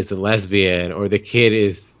 Essie is a lesbian or the kid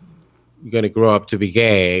is going to grow up to be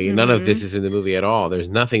gay. None of this is in the movie at all. There's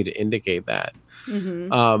nothing to indicate that.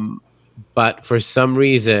 But for some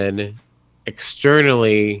reason,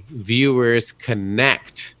 externally, viewers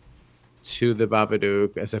connect to the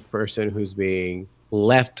Babadook as a person who's being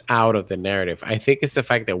left out of the narrative. I think it's the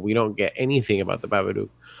fact that we don't get anything about the Babadook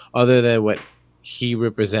other than what he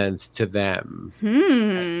represents to them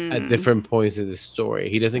at different points in the story.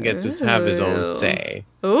 He doesn't get to have his own say.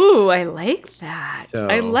 Ooh, I like that. So,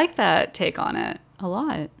 I like that take on it a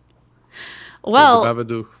lot. Well, so the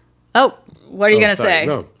Babadook. oh, what are you going to say?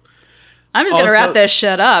 No. I'm just gonna wrap Also- this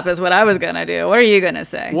shit up. Is what I was gonna do. What are you gonna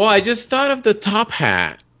say? Well, I just thought of the top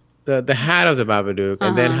hat, the hat of the Babadook,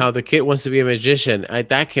 and then how the kid wants to be a magician.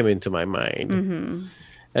 That came into my mind.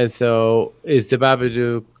 And so is the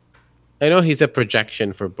Babadook. I know he's a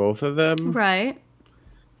projection for both of them, Right.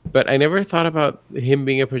 but I never thought about him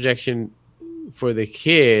being a projection for the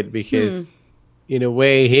kid because, in a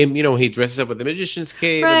way, he dresses up with the magician's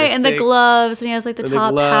cape, Right, and the stick. gloves, and he has like the And the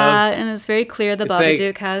top gloves. hat, and it's very clear the It's like-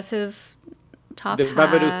 Babadook has his top The hat.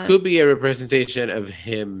 Babadook could be a representation of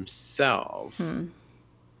himself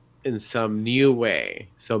in some new way.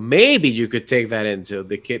 So maybe you could take that into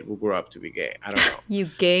the kid will grow up to be gay. I don't know. You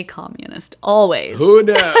gay communist, always. Who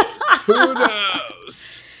knows? Who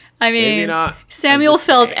knows? I mean, Maybe not. Samuel I'm just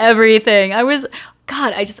felt saying. everything.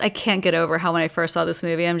 I can't get over how when I first saw this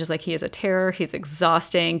movie, I'm just like, he is a terror. He's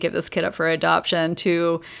exhausting. Give this kid up for adoption.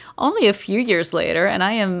 To only a few years later, and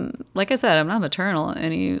I am, like I said, I'm not maternal in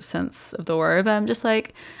any sense of the word, but I'm just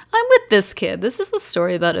like, I'm with this kid. This is a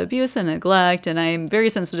story about abuse and neglect, and I'm very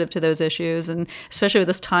sensitive to those issues, and especially with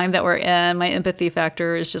this time that we're in, my empathy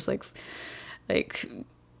factor is just like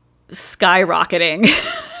skyrocketing.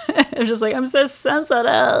 I'm just like, I'm so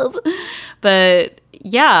sensitive. But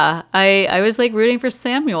yeah, I was like rooting for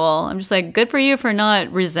Samuel. I'm just like, good for you for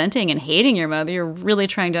not resenting and hating your mother. You're really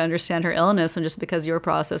trying to understand her illness. And just because your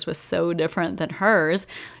process was so different than hers,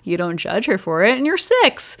 you don't judge her for it. And you're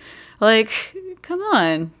 6. Like, come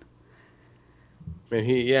on.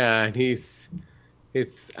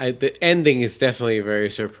 And the ending is definitely very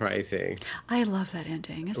surprising. I love that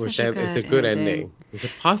ending. It's It's such a good ending. It's a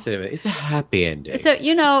positive. It's a happy ending.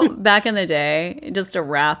 So, back in the day, just to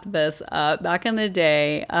wrap this up, back in the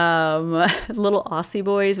day, little Aussie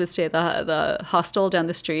boys would stay at the hostel down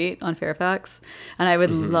the street on Fairfax, and I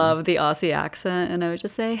would love the Aussie accent, and I would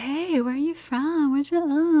just say, "Hey, where are you from?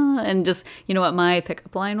 And just, you know what my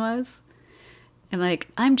pickup line was? I'm like,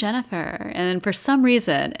 I'm Jennifer. And for some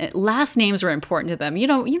reason, last names were important to them. You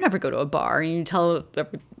never go to a bar and you tell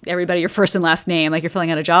everybody your first and last name like you're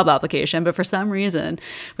filling out a job application. But for some reason,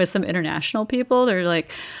 with some international people, they're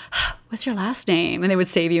like, what's your last name? And they would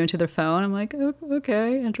save you into their phone. I'm like, oh,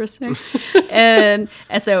 okay, interesting. and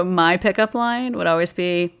so my pickup line would always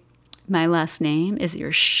be, my last name is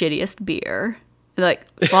your shittiest beer. Like,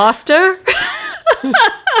 Foster?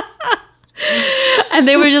 And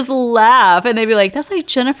they would just laugh and they'd be like, that's like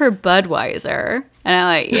Jennifer Budweiser. And I'm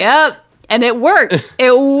like, yep. And it worked.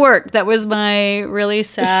 It worked. That was my really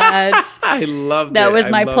sad. I loved That it. was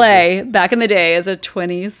my play back in the day as a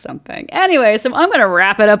 20-something. Anyway, so I'm going to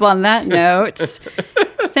wrap it up on that note.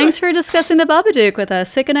 Thanks for discussing the Babadook with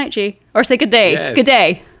us. Say goodnight, G. Or say good day. Yes. Good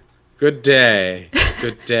day. Good day.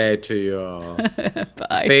 Good day to you all.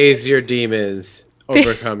 Bye. Face your demons,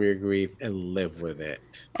 overcome your grief, and live with it.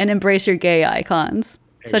 And embrace your gay icons,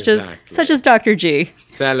 such Exactly. as Dr. G.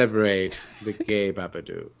 Celebrate the gay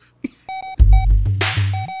Babadook.